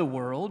out of the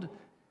world,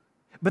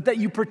 but that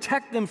you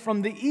protect them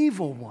from the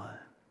evil one.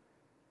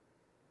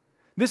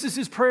 This is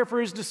his prayer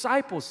for his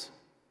disciples.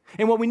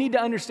 And what we need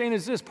to understand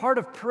is this. Part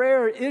of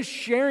prayer is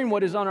sharing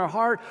what is on our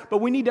heart, but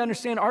we need to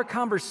understand our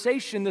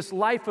conversation, this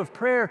life of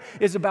prayer,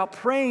 is about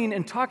praying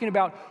and talking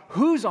about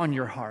who's on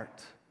your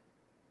heart,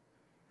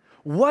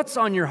 what's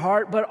on your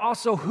heart, but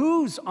also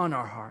who's on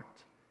our heart.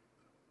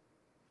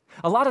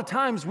 A lot of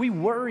times we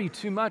worry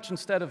too much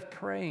instead of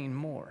praying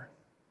more.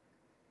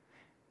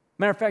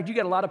 Matter of fact, you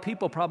got a lot of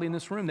people probably in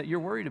this room that you're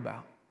worried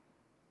about.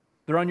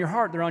 They're on your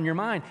heart, they're on your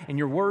mind, and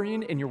you're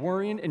worrying and you're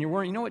worrying and you're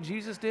worrying. You know what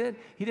Jesus did?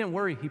 He didn't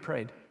worry, he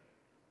prayed.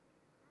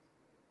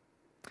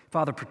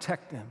 Father,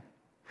 protect them.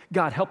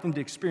 God, help them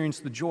to experience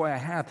the joy I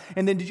have.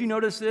 And then did you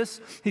notice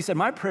this? He said,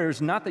 my prayer is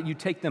not that you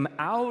take them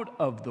out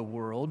of the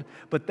world,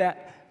 but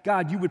that,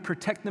 God, you would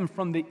protect them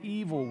from the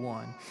evil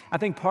one. I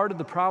think part of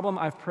the problem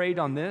I've prayed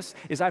on this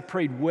is I've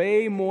prayed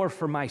way more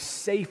for my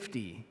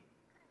safety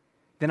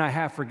than I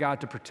have for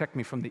God to protect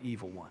me from the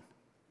evil one.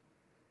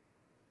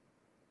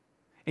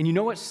 And you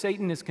know what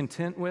Satan is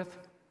content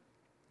with?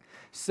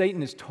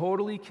 Satan is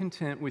totally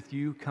content with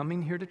you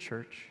coming here to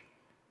church.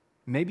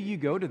 Maybe you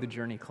go to the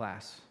journey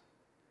class,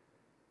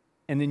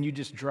 and then you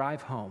just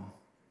drive home,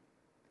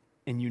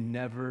 and you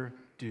never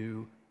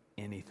do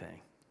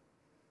anything.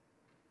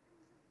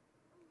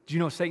 Do you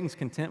know Satan's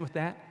content with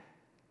that?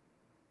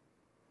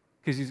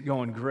 Because he's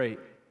going, great,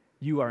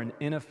 you are an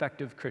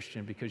ineffective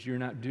Christian because you're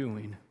not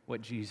doing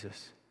what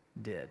Jesus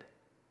did.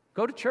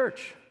 Go to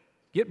church,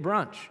 get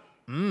brunch,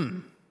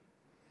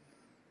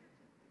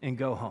 and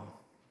go home.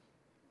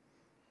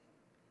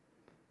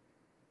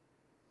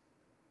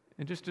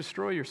 And just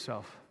destroy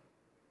yourself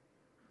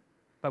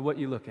by what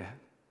you look at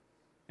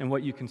and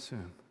what you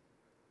consume.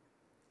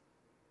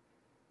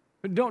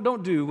 But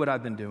don't do what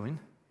I've been doing.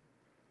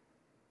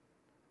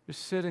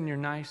 Just sit in your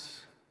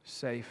nice,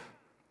 safe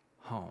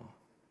home.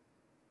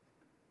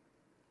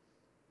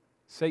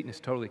 Satan is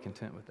totally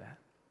content with that.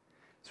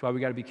 That's why we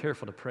got to be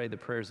careful to pray the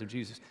prayers of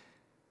Jesus.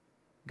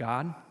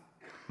 God,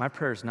 my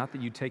prayer is not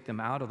that you take them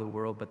out of the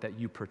world, but that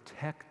you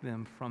protect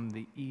them from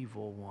the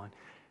evil one.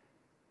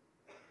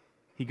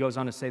 He goes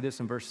on to say this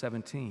in verse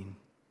 17.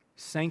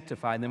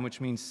 Sanctify them, which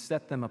means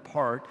set them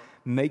apart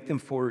Make them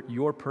for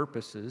your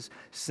purposes.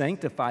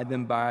 Sanctify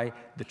them by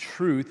the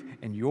truth,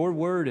 and your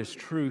word is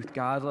truth.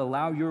 God,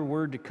 allow your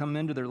word to come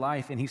into their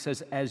life. And he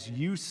says, as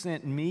you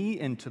sent me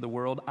into the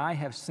world, I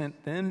have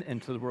sent them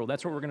into the world.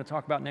 That's what we're going to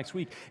talk about next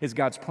week, is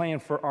God's plan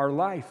for our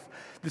life.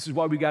 This is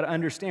why we got to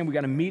understand. We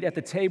got to meet at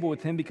the table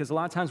with him, because a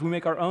lot of times we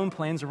make our own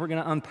plans, and we're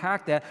going to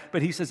unpack that.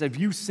 But he says, if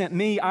you sent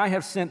me, I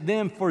have sent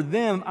them. For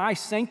them, I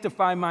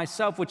sanctify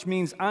myself, which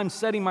means I'm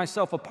setting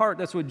myself apart.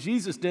 That's what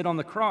Jesus did on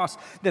the cross,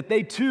 that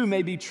they too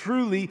may be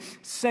truly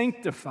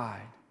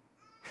sanctified.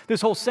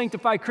 This whole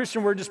sanctified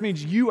Christian word just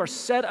means you are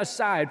set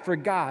aside for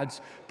God's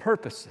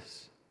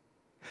purposes.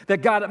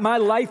 That God, my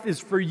life is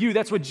for you.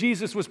 That's what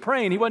Jesus was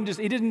praying. He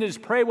didn't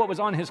just pray what was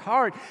on his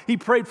heart. He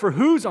prayed for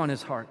who's on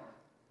his heart.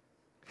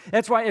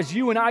 That's why as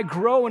you and I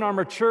grow in our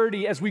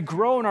maturity, as we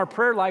grow in our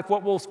prayer life,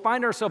 what we'll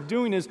find ourselves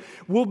doing is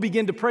we'll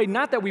begin to pray,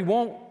 not that we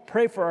won't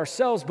pray for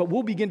ourselves, but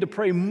we'll begin to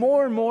pray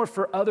more and more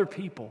for other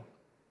people.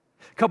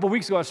 A couple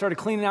weeks ago, I started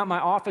cleaning out my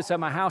office at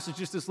my house. It's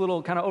just this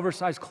little kind of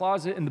oversized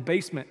closet in the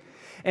basement.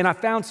 And I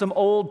found some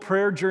old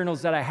prayer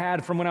journals that I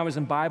had from when I was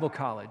in Bible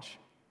college.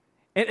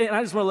 And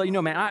I just want to let you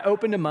know, man, I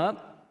opened them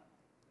up.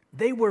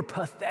 They were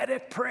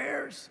pathetic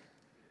prayers.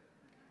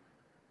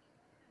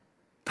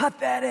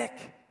 Pathetic.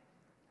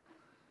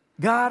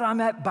 God,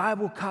 I'm at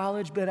Bible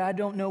college, but I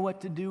don't know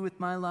what to do with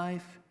my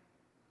life.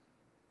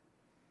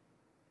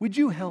 Would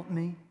you help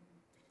me?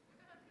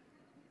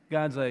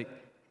 God's like,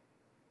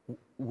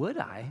 would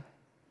I?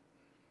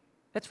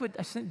 That's what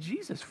I sent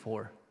Jesus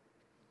for.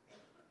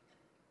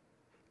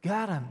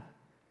 God, I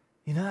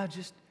don't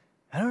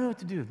know what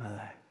to do with my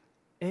life.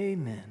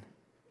 Amen.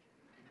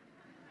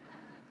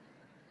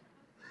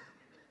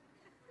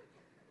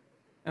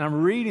 And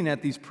I'm reading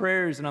at these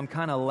prayers, and I'm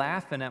kind of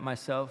laughing at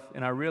myself,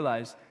 and I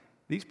realize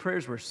these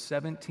prayers were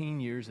 17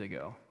 years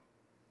ago.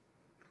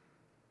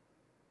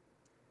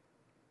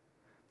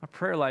 My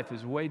prayer life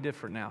is way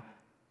different now,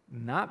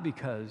 not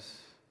because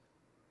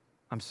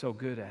I'm so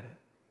good at it,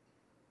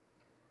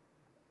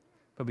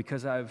 but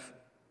because I've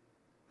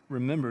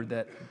remembered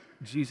that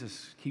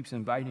Jesus keeps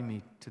inviting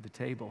me to the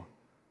table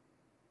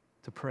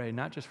to pray,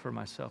 not just for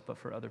myself, but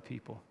for other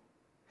people.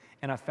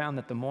 And I found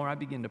that the more I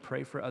begin to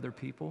pray for other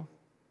people,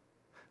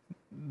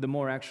 the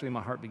more actually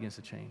my heart begins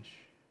to change.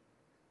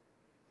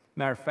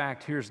 Matter of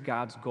fact, here's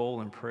God's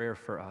goal in prayer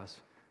for us.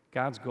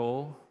 God's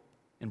goal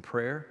in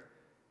prayer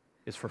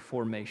is for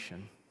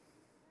formation.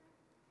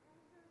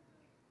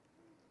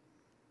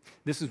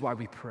 This is why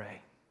we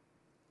pray.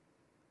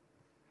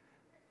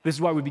 This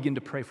is why we begin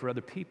to pray for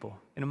other people.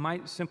 And it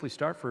might simply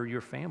start for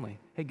your family.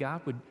 Hey,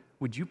 God,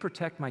 would you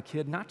protect my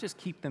kid? Not just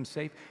keep them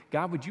safe.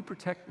 God, would you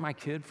protect my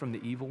kid from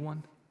the evil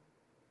one?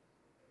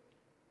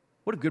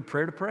 What a good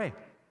prayer to pray.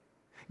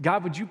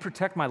 God, would you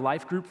protect my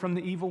life group from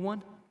the evil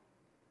one?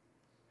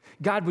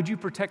 God, would you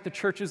protect the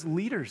church's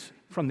leaders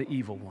from the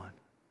evil one?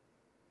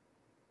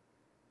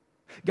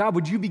 God,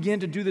 would you begin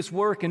to do this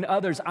work in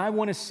others? I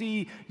want to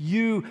see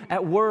you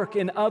at work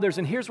in others.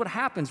 And here's what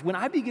happens. When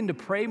I begin to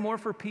pray more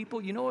for people,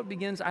 you know what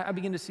I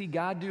begin to see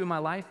God do in my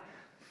life?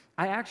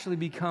 I actually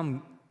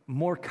become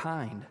more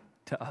kind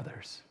to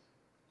others.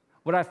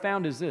 What I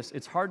found is this: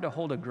 it's hard to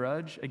hold a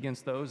grudge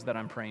against those that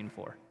I'm praying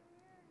for.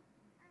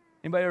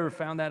 Anybody ever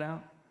found that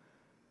out?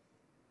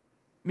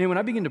 I mean, when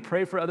I begin to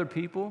pray for other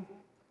people,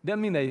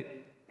 doesn't mean they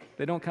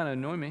don't kind of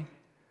annoy me.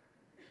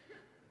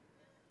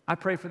 I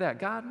pray for that.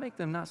 God, make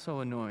them not so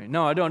annoying.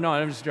 No, I don't know.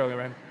 I'm just joking,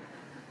 right?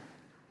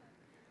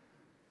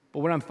 But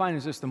what I'm finding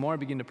is this: the more I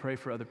begin to pray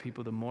for other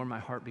people, the more my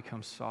heart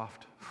becomes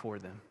soft for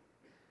them.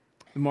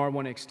 The more I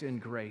want to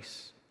extend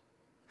grace.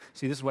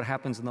 See, this is what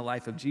happens in the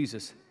life of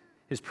Jesus.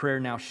 His prayer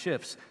now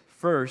shifts.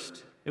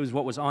 First, it was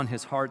what was on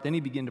his heart. Then he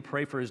began to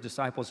pray for his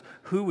disciples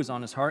who was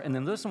on his heart. And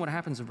then listen what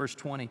happens in verse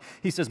 20.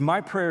 He says,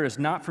 my prayer is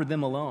not for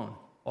them alone.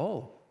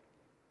 Oh,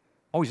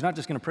 he's not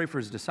just going to pray for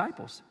his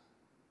disciples.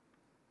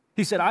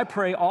 He said, I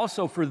pray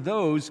also for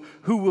those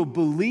who will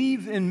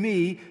believe in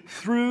me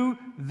through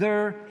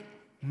their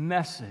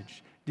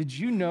message. Did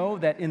you know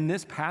that in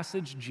this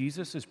passage,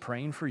 Jesus is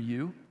praying for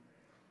you?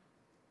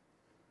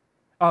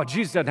 Oh,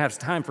 Jesus doesn't have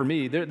time for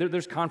me.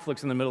 There's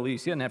conflicts in the Middle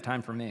East. He doesn't have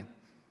time for me.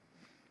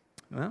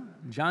 Well,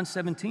 John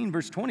 17,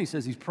 verse 20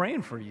 says he's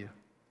praying for you.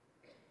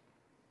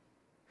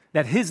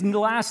 That his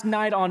last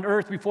night on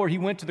earth before he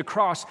went to the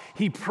cross,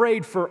 he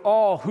prayed for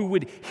all who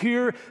would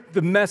hear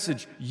the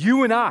message.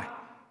 You and I.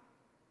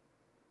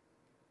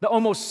 The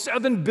almost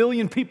 7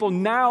 billion people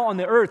now on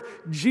the earth,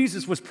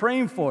 Jesus was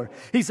praying for.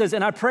 He says,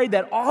 and I prayed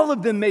that all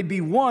of them may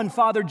be one,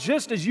 Father,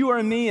 just as you are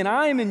in me and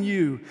I am in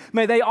you.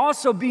 May they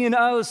also be in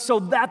us, so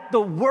that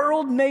the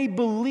world may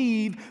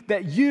believe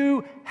that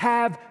you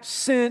have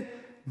sent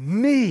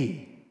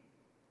me.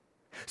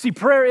 See,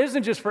 prayer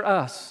isn't just for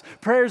us.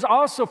 Prayer is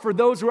also for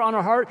those who are on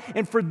our heart.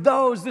 And for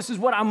those, this is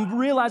what I'm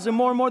realizing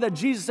more and more, that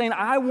Jesus is saying,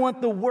 I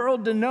want the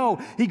world to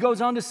know. He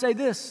goes on to say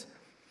this.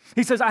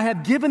 He says, I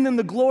have given them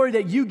the glory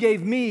that you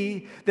gave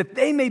me, that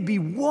they may be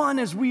one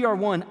as we are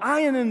one.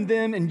 I am in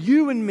them and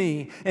you in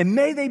me, and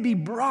may they be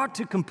brought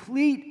to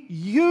complete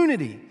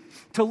unity,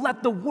 to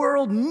let the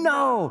world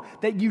know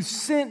that you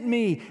sent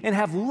me and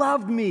have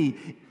loved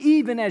me,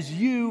 even as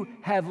you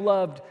have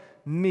loved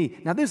me.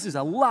 Now, this is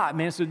a lot,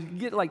 man, so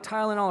get like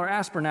Tylenol or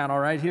aspirin out, all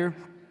right, here.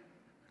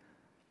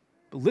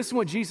 But listen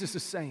what Jesus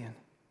is saying.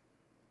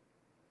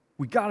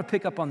 We got to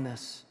pick up on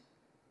this.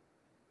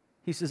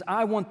 He says,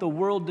 I want the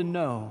world to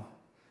know,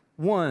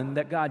 one,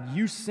 that God,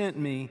 you sent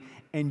me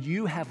and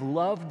you have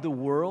loved the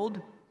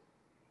world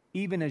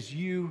even as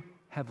you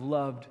have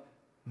loved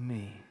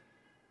me.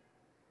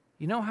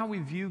 You know how we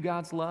view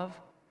God's love?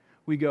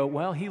 We go,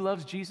 well, he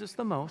loves Jesus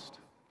the most,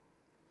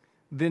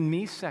 then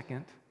me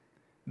second,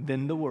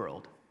 then the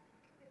world.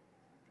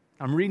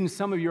 I'm reading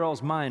some of your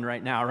all's mind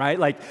right now, right?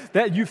 Like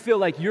that you feel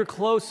like you're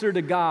closer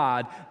to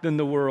God than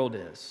the world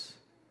is.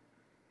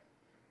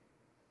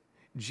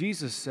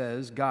 Jesus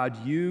says,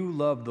 God, you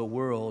love the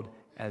world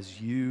as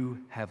you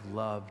have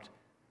loved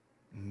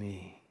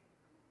me.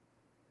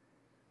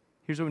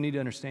 Here's what we need to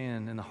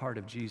understand in the heart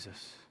of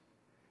Jesus.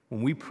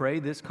 When we pray,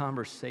 this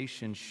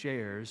conversation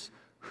shares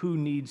who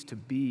needs to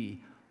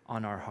be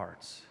on our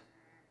hearts.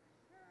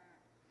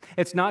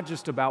 It's not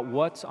just about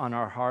what's on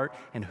our heart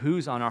and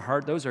who's on our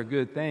heart. Those are a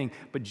good things.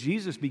 But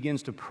Jesus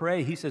begins to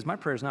pray. He says, my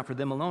prayer is not for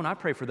them alone. I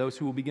pray for those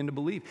who will begin to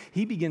believe.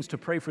 He begins to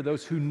pray for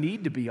those who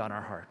need to be on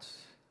our hearts.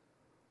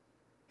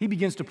 He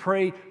begins to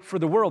pray for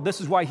the world. This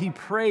is why he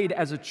prayed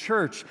as a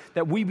church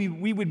that we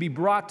would be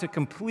brought to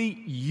complete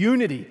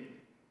unity.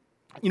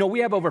 You know, we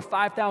have over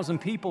 5,000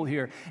 people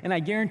here, and I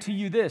guarantee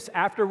you this,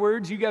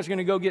 afterwards, you guys are going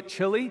to go get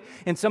chili,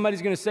 and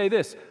somebody's going to say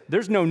this,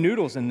 there's no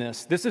noodles in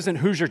this. This isn't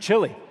Hoosier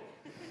chili.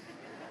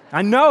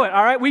 I know it,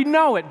 all right? We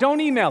know it.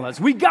 Don't email us.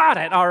 We got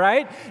it, all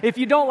right? If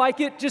you don't like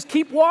it, just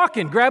keep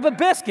walking. Grab a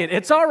biscuit.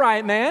 It's all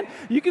right, man.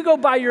 You can go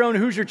buy your own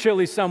Hoosier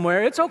chili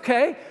somewhere. It's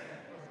okay.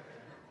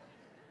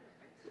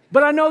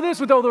 But I know this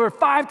with over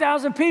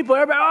 5,000 people.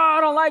 Everybody, I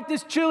don't like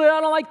this chili.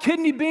 I don't like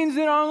kidney beans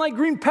in it. I don't like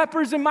green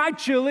peppers in my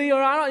chili.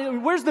 Or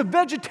where's the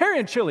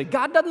vegetarian chili?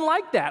 God doesn't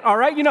like that, all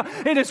right? You know,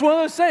 and it's one of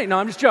those things. No,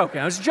 I'm just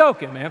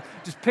joking, man.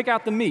 Just pick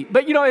out the meat.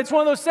 But, you know, it's one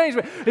of those things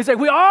where it's like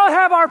we all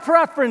have our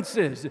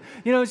preferences.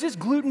 You know, is this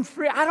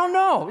gluten-free? I don't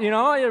know. You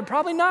know,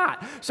 probably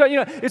not. So, you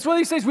know, it's one of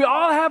these things. We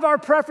all have our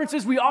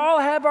preferences. We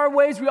all have our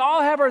ways. We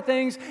all have our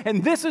things.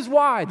 And this is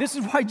why. This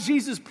is why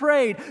Jesus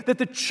prayed that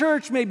the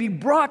church may be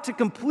brought to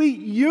complete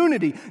unity,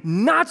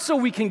 not so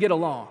we can get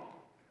along,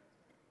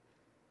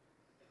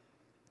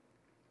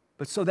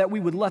 but so that we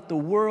would let the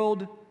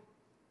world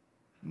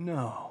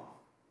know.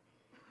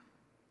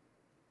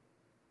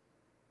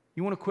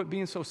 You want to quit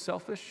being so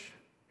selfish?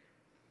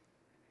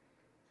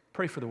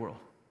 Pray for the world.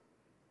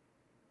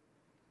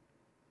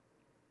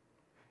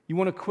 You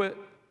want to quit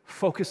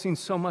focusing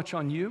so much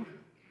on you?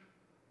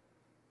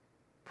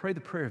 Pray the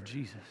prayer of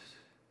Jesus.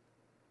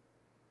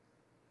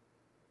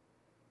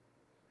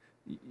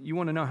 You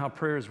want to know how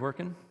prayer is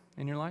working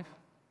in your life?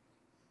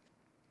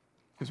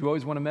 Because we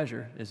always want to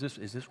measure, is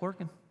this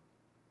working?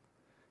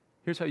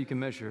 Here's how you can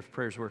measure if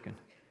prayer is working.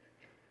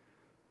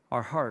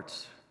 Our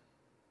hearts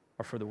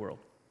are for the world.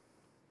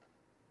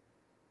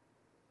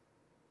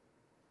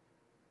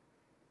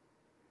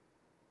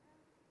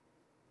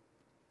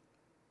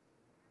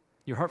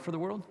 Your heart for the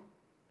world?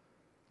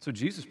 So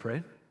Jesus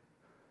prayed.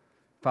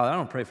 Father, I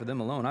don't pray for them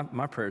alone.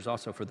 My prayer is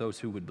also for those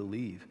who would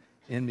believe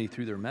in me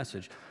through their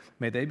message.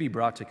 May they be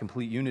brought to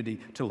complete unity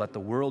to let the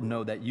world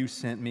know that you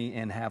sent me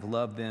and have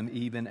loved them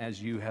even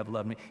as you have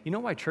loved me. You know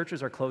why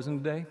churches are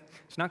closing today?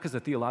 It's not because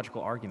of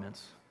theological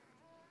arguments.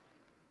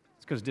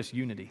 It's because of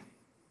disunity.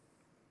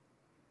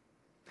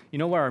 You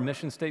know why our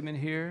mission statement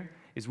here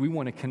is we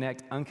want to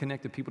connect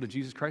unconnected people to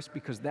Jesus Christ?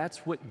 Because that's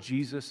what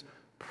Jesus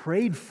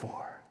prayed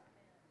for.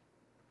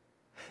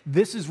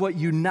 This is what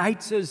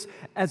unites us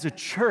as a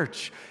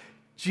church.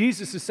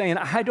 Jesus is saying,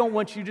 I don't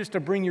want you just to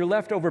bring your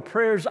leftover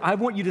prayers. I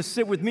want you to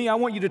sit with me. I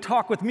want you to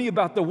talk with me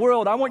about the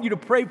world. I want you to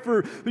pray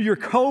for your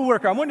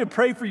coworker. I want you to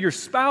pray for your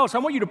spouse. I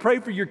want you to pray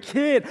for your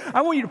kid.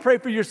 I want you to pray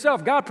for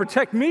yourself. God,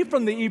 protect me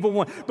from the evil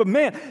one. But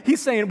man,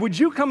 he's saying, would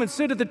you come and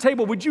sit at the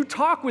table? Would you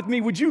talk with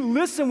me? Would you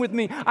listen with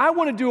me? I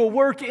want to do a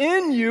work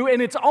in you,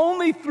 and it's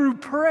only through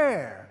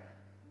prayer.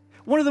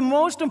 One of the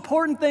most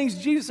important things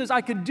Jesus says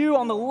I could do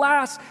on the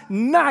last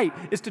night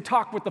is to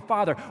talk with the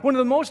Father. One of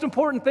the most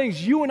important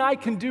things you and I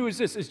can do is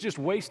this, is just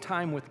waste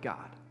time with God.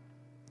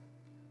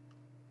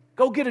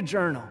 Go get a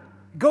journal.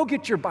 Go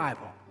get your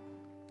Bible.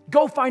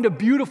 Go find a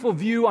beautiful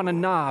view on a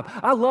knob.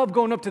 I love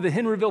going up to the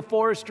Henryville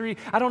Forestry.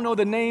 I don't know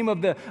the name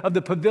of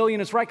the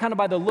pavilion. It's right kind of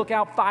by the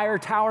Lookout Fire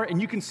Tower,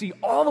 and you can see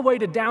all the way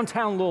to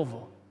downtown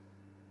Louisville.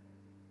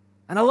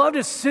 And I love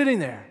just sitting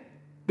there.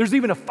 There's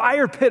even a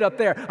fire pit up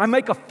there. I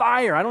make a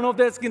fire. I don't know if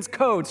that's against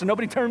code, so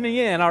nobody turn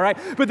me in, all right?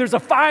 But there's a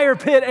fire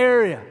pit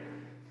area.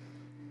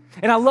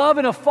 And I love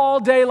in a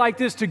fall day like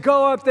this to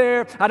go up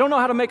there. I don't know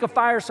how to make a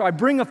fire, so I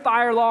bring a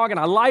fire log and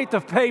I light the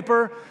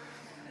paper.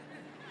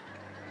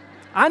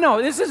 I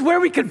know, this is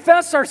where we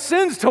confess our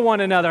sins to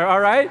one another,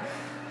 all right?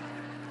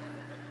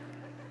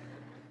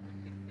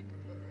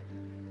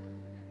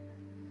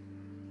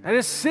 I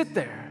just sit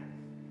there.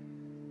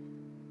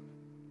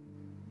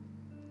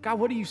 God,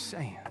 what are you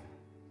saying?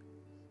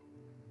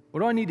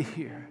 What do I need to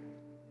hear?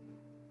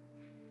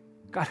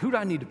 God, who do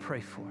I need to pray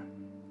for?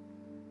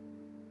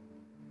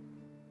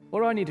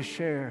 What do I need to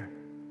share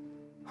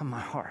on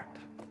my heart?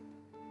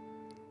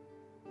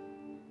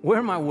 Where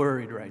am I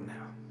worried right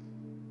now?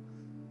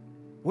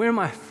 Where am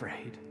I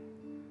afraid?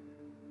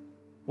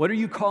 What are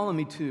you calling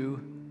me to?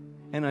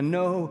 And I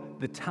know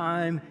the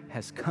time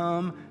has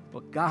come,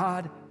 but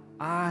God,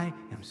 I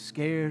am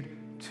scared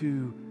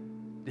to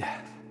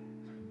death.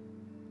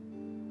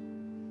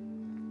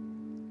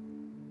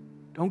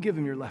 Don't give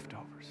him your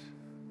leftovers.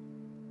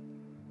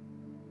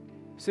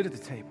 Sit at the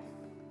table.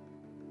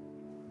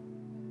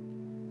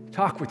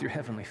 Talk with your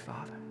Heavenly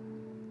Father.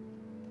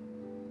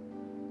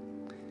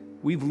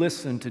 We've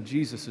listened to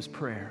Jesus'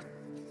 prayer,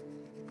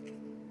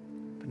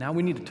 but now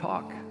we need to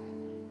talk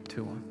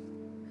to him.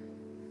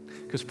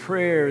 Because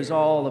prayer is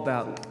all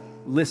about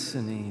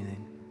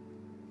listening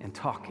and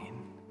talking.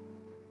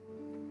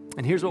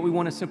 And here's what we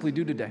want to simply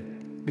do today.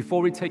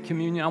 Before we take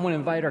communion, I want to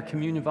invite our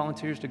communion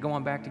volunteers to go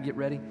on back to get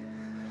ready.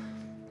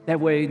 That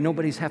way,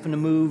 nobody's having to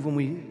move when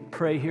we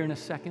pray here in a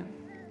second.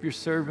 If you're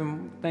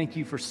serving, thank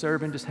you for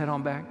serving. Just head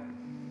on back.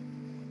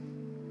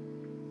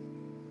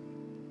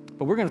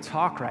 But we're going to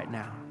talk right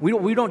now.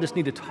 We don't just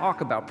need to talk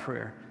about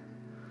prayer.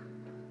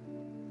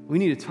 We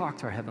need to talk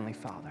to our Heavenly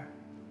Father.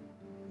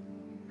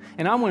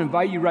 And I want to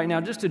invite you right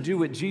now just to do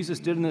what Jesus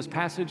did in this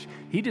passage.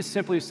 He just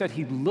simply said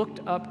he looked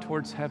up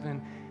towards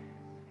heaven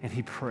and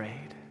he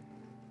prayed.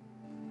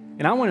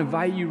 And I want to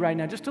invite you right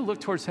now just to look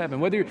towards heaven.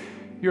 Whether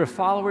you're a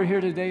follower here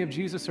today of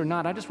Jesus or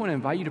not, I just want to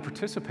invite you to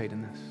participate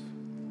in this.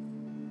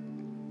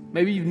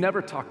 Maybe you've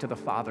never talked to the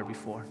Father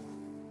before.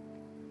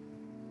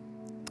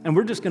 And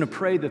we're just going to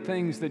pray the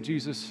things that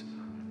Jesus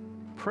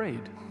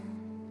prayed.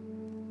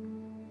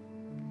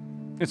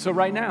 And so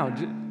right now,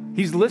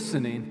 he's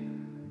listening.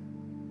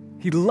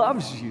 He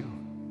loves you.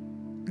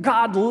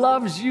 God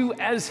loves you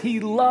as he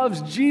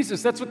loves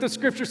Jesus. That's what the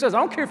scripture says. I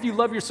don't care if you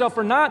love yourself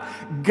or not.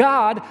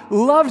 God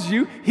loves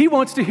you. He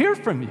wants to hear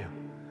from you.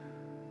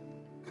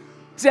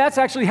 See, that's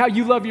actually how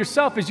you love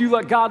yourself, is you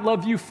let God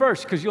love you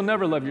first, because you'll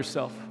never love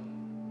yourself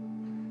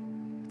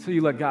until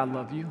you let God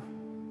love you.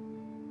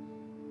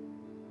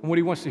 And what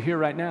he wants to hear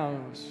right now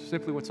is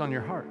simply what's on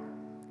your heart.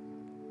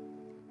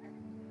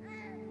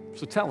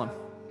 So tell him.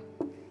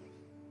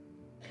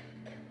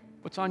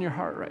 What's on your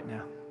heart right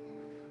now?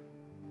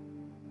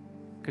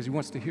 Because he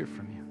wants to hear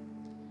from you.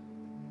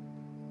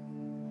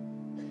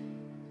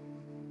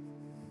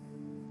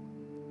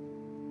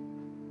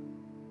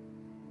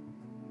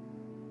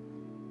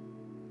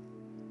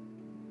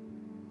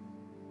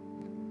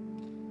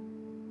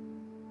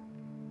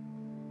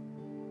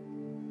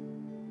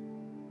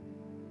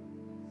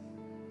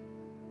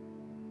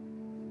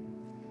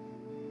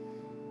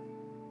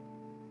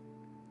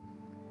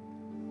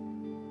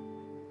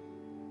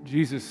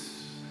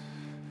 Jesus,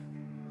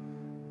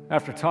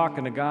 after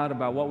talking to God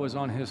about what was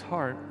on his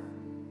heart,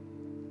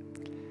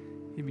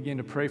 he began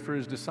to pray for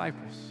his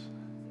disciples.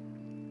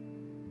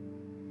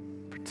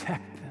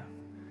 Protect them.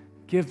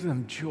 Give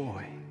them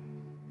joy.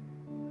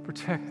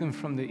 Protect them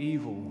from the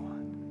evil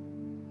one.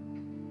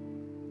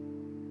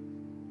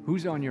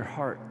 Who's on your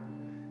heart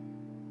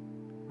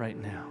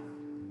right now?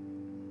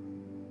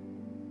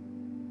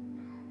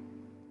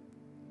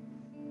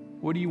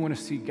 What do you want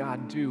to see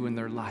God do in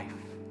their life?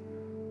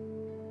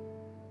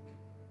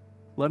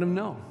 Let them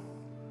know.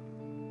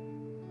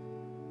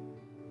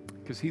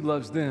 Because he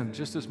loves them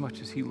just as much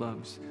as he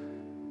loves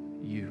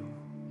you.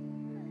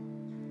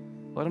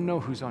 Let them know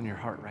who's on your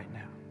heart right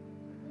now.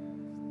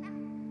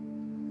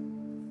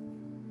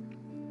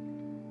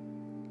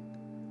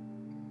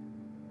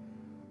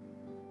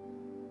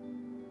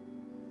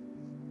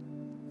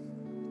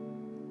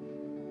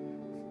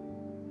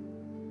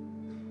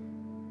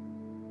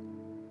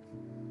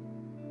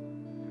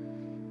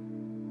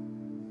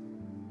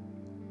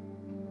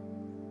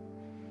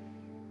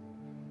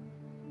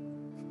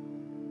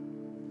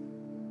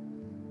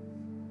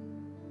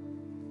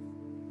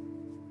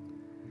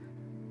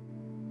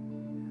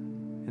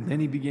 And then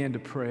he began to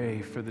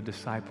pray for the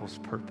disciples'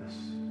 purpose,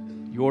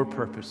 your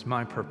purpose,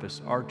 my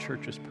purpose, our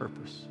church's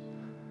purpose,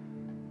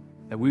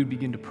 that we would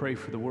begin to pray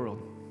for the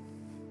world.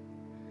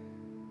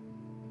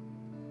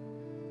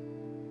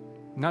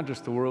 Not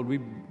just the world,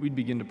 we'd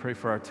begin to pray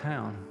for our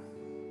town.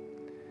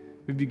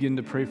 We'd begin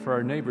to pray for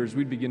our neighbors.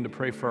 We'd begin to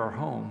pray for our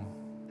home,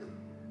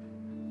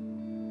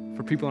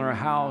 for people in our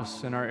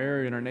house, in our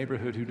area, in our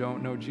neighborhood who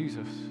don't know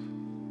Jesus.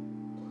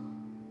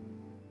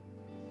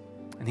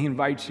 And he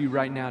invites you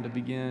right now to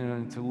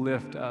begin to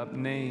lift up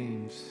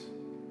names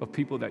of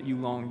people that you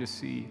long to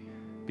see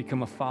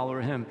become a follower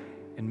of him.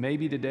 And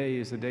maybe today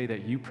is the day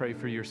that you pray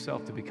for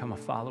yourself to become a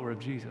follower of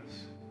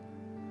Jesus.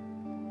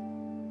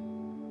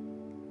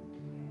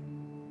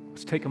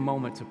 Let's take a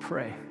moment to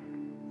pray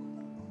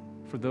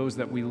for those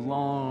that we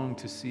long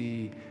to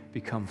see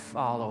become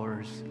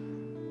followers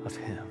of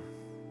him.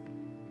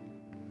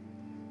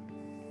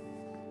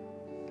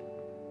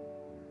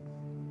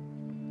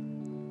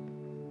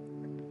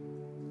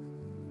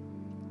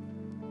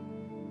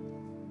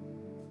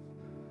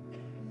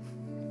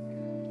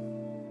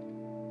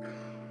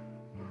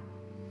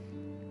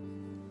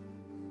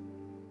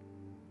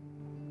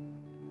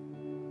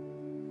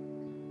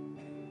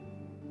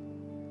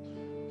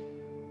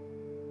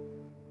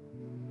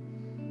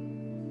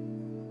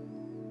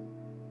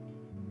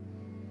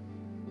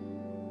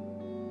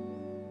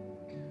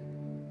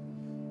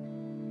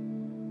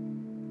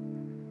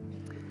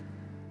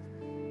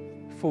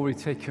 Before we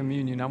take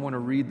communion, I want to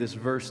read this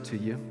verse to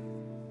you.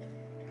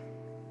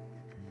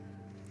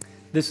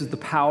 This is the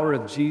power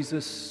of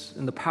Jesus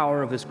and the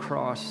power of his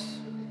cross.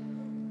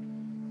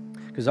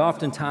 Because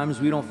oftentimes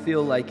we don't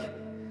feel like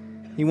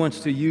he wants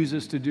to use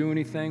us to do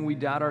anything. We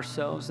doubt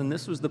ourselves. And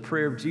this was the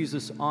prayer of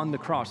Jesus on the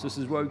cross. This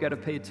is why we've got to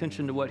pay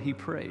attention to what he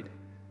prayed.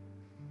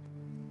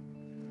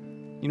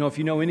 You know, if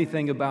you know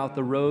anything about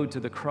the road to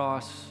the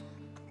cross,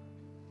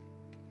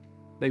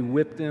 they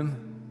whipped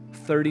him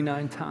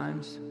 39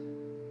 times.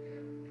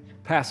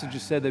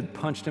 Passages said they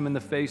punched him in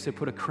the face. They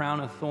put a crown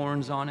of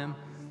thorns on him.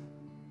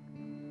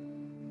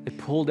 They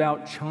pulled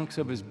out chunks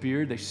of his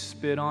beard. They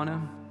spit on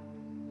him.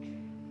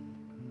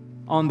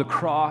 On the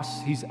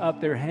cross, he's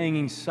up there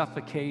hanging,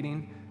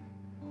 suffocating.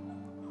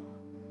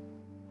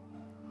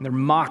 And they're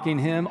mocking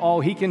him. Oh,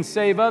 he can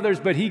save others,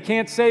 but he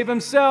can't save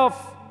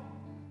himself.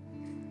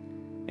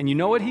 And you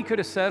know what he could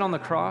have said on the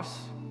cross?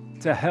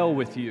 To hell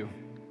with you.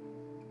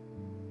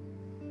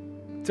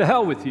 To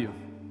hell with you.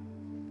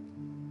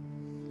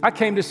 I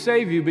came to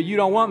save you, but you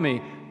don't want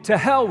me. To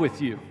hell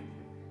with you.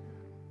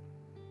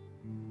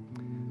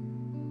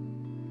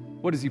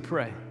 What does he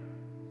pray?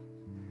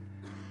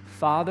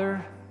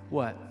 Father,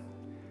 what?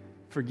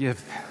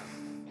 Forgive them.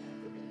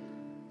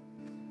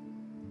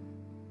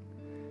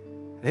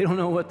 They don't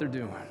know what they're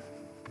doing.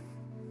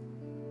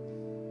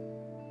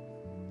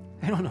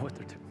 They don't know what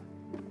they're doing.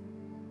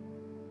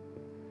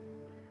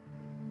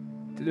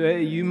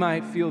 Today, you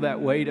might feel that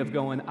weight of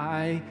going,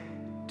 I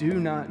do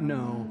not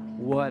know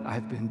what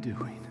I've been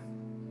doing.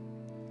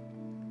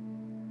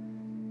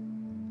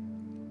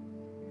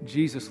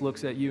 Jesus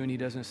looks at you and he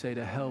doesn't say,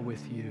 to hell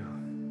with you.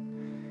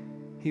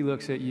 He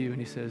looks at you and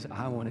he says,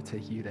 I want to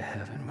take you to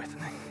heaven with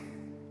me.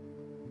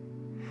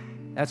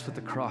 That's what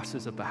the cross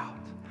is about.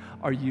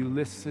 Are you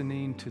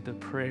listening to the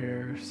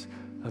prayers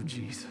of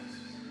Jesus?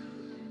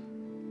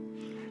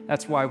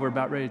 That's why we're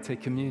about ready to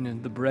take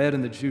communion. The bread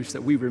and the juice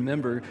that we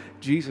remember,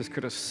 Jesus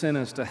could have sent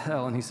us to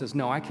hell. And he says,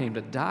 no, I came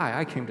to die.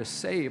 I came to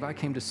save. I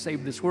came to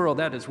save this world.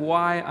 That is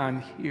why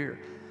I'm here.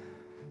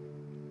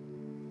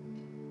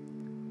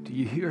 Do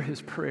you hear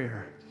his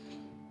prayer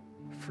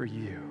for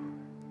you?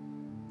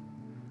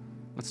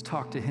 Let's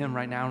talk to him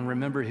right now and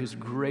remember his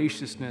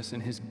graciousness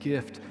and his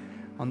gift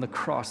on the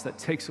cross that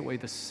takes away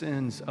the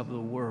sins of the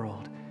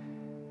world.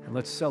 And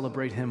let's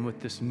celebrate him with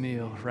this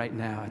meal right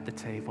now at the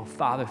table.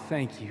 Father,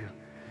 thank you.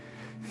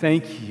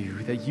 Thank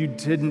you that you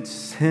didn't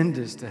send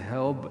us to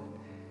hell, but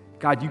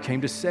God, you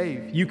came to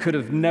save. You could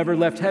have never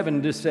left heaven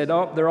and just said,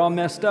 oh, they're all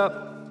messed up.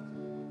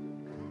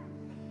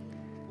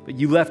 But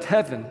you left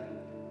heaven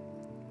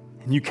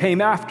and you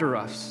came after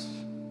us.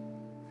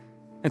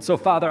 And so,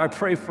 Father, I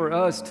pray for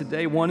us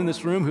today, one in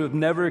this room who have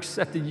never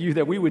accepted you,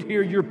 that we would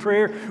hear your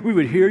prayer, we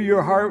would hear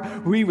your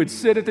heart, we would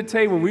sit at the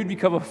table, we'd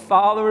become a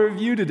follower of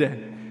you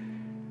today.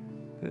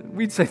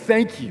 We'd say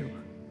thank you.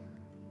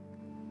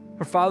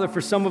 Or Father, for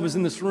some of us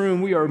in this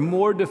room, we are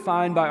more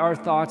defined by our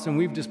thoughts and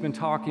we've just been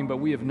talking, but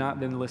we have not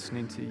been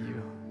listening to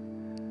you.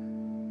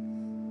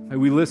 May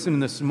we listen in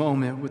this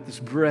moment with this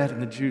bread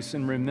and the juice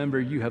and remember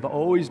you have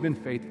always been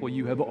faithful.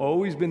 You have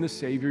always been the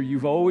Savior.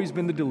 You've always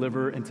been the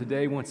deliverer. And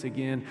today, once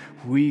again,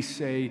 we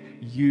say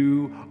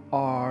you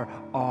are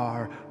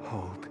our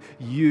hope.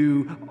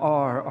 You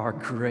are our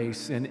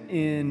grace. And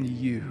in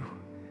you,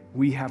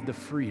 we have the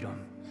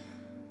freedom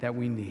that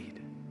we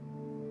need.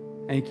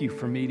 Thank you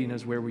for meeting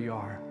us where we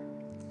are,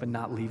 but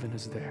not leaving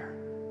us there.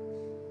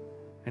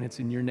 And it's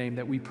in your name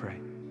that we pray.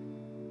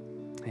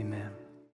 Amen.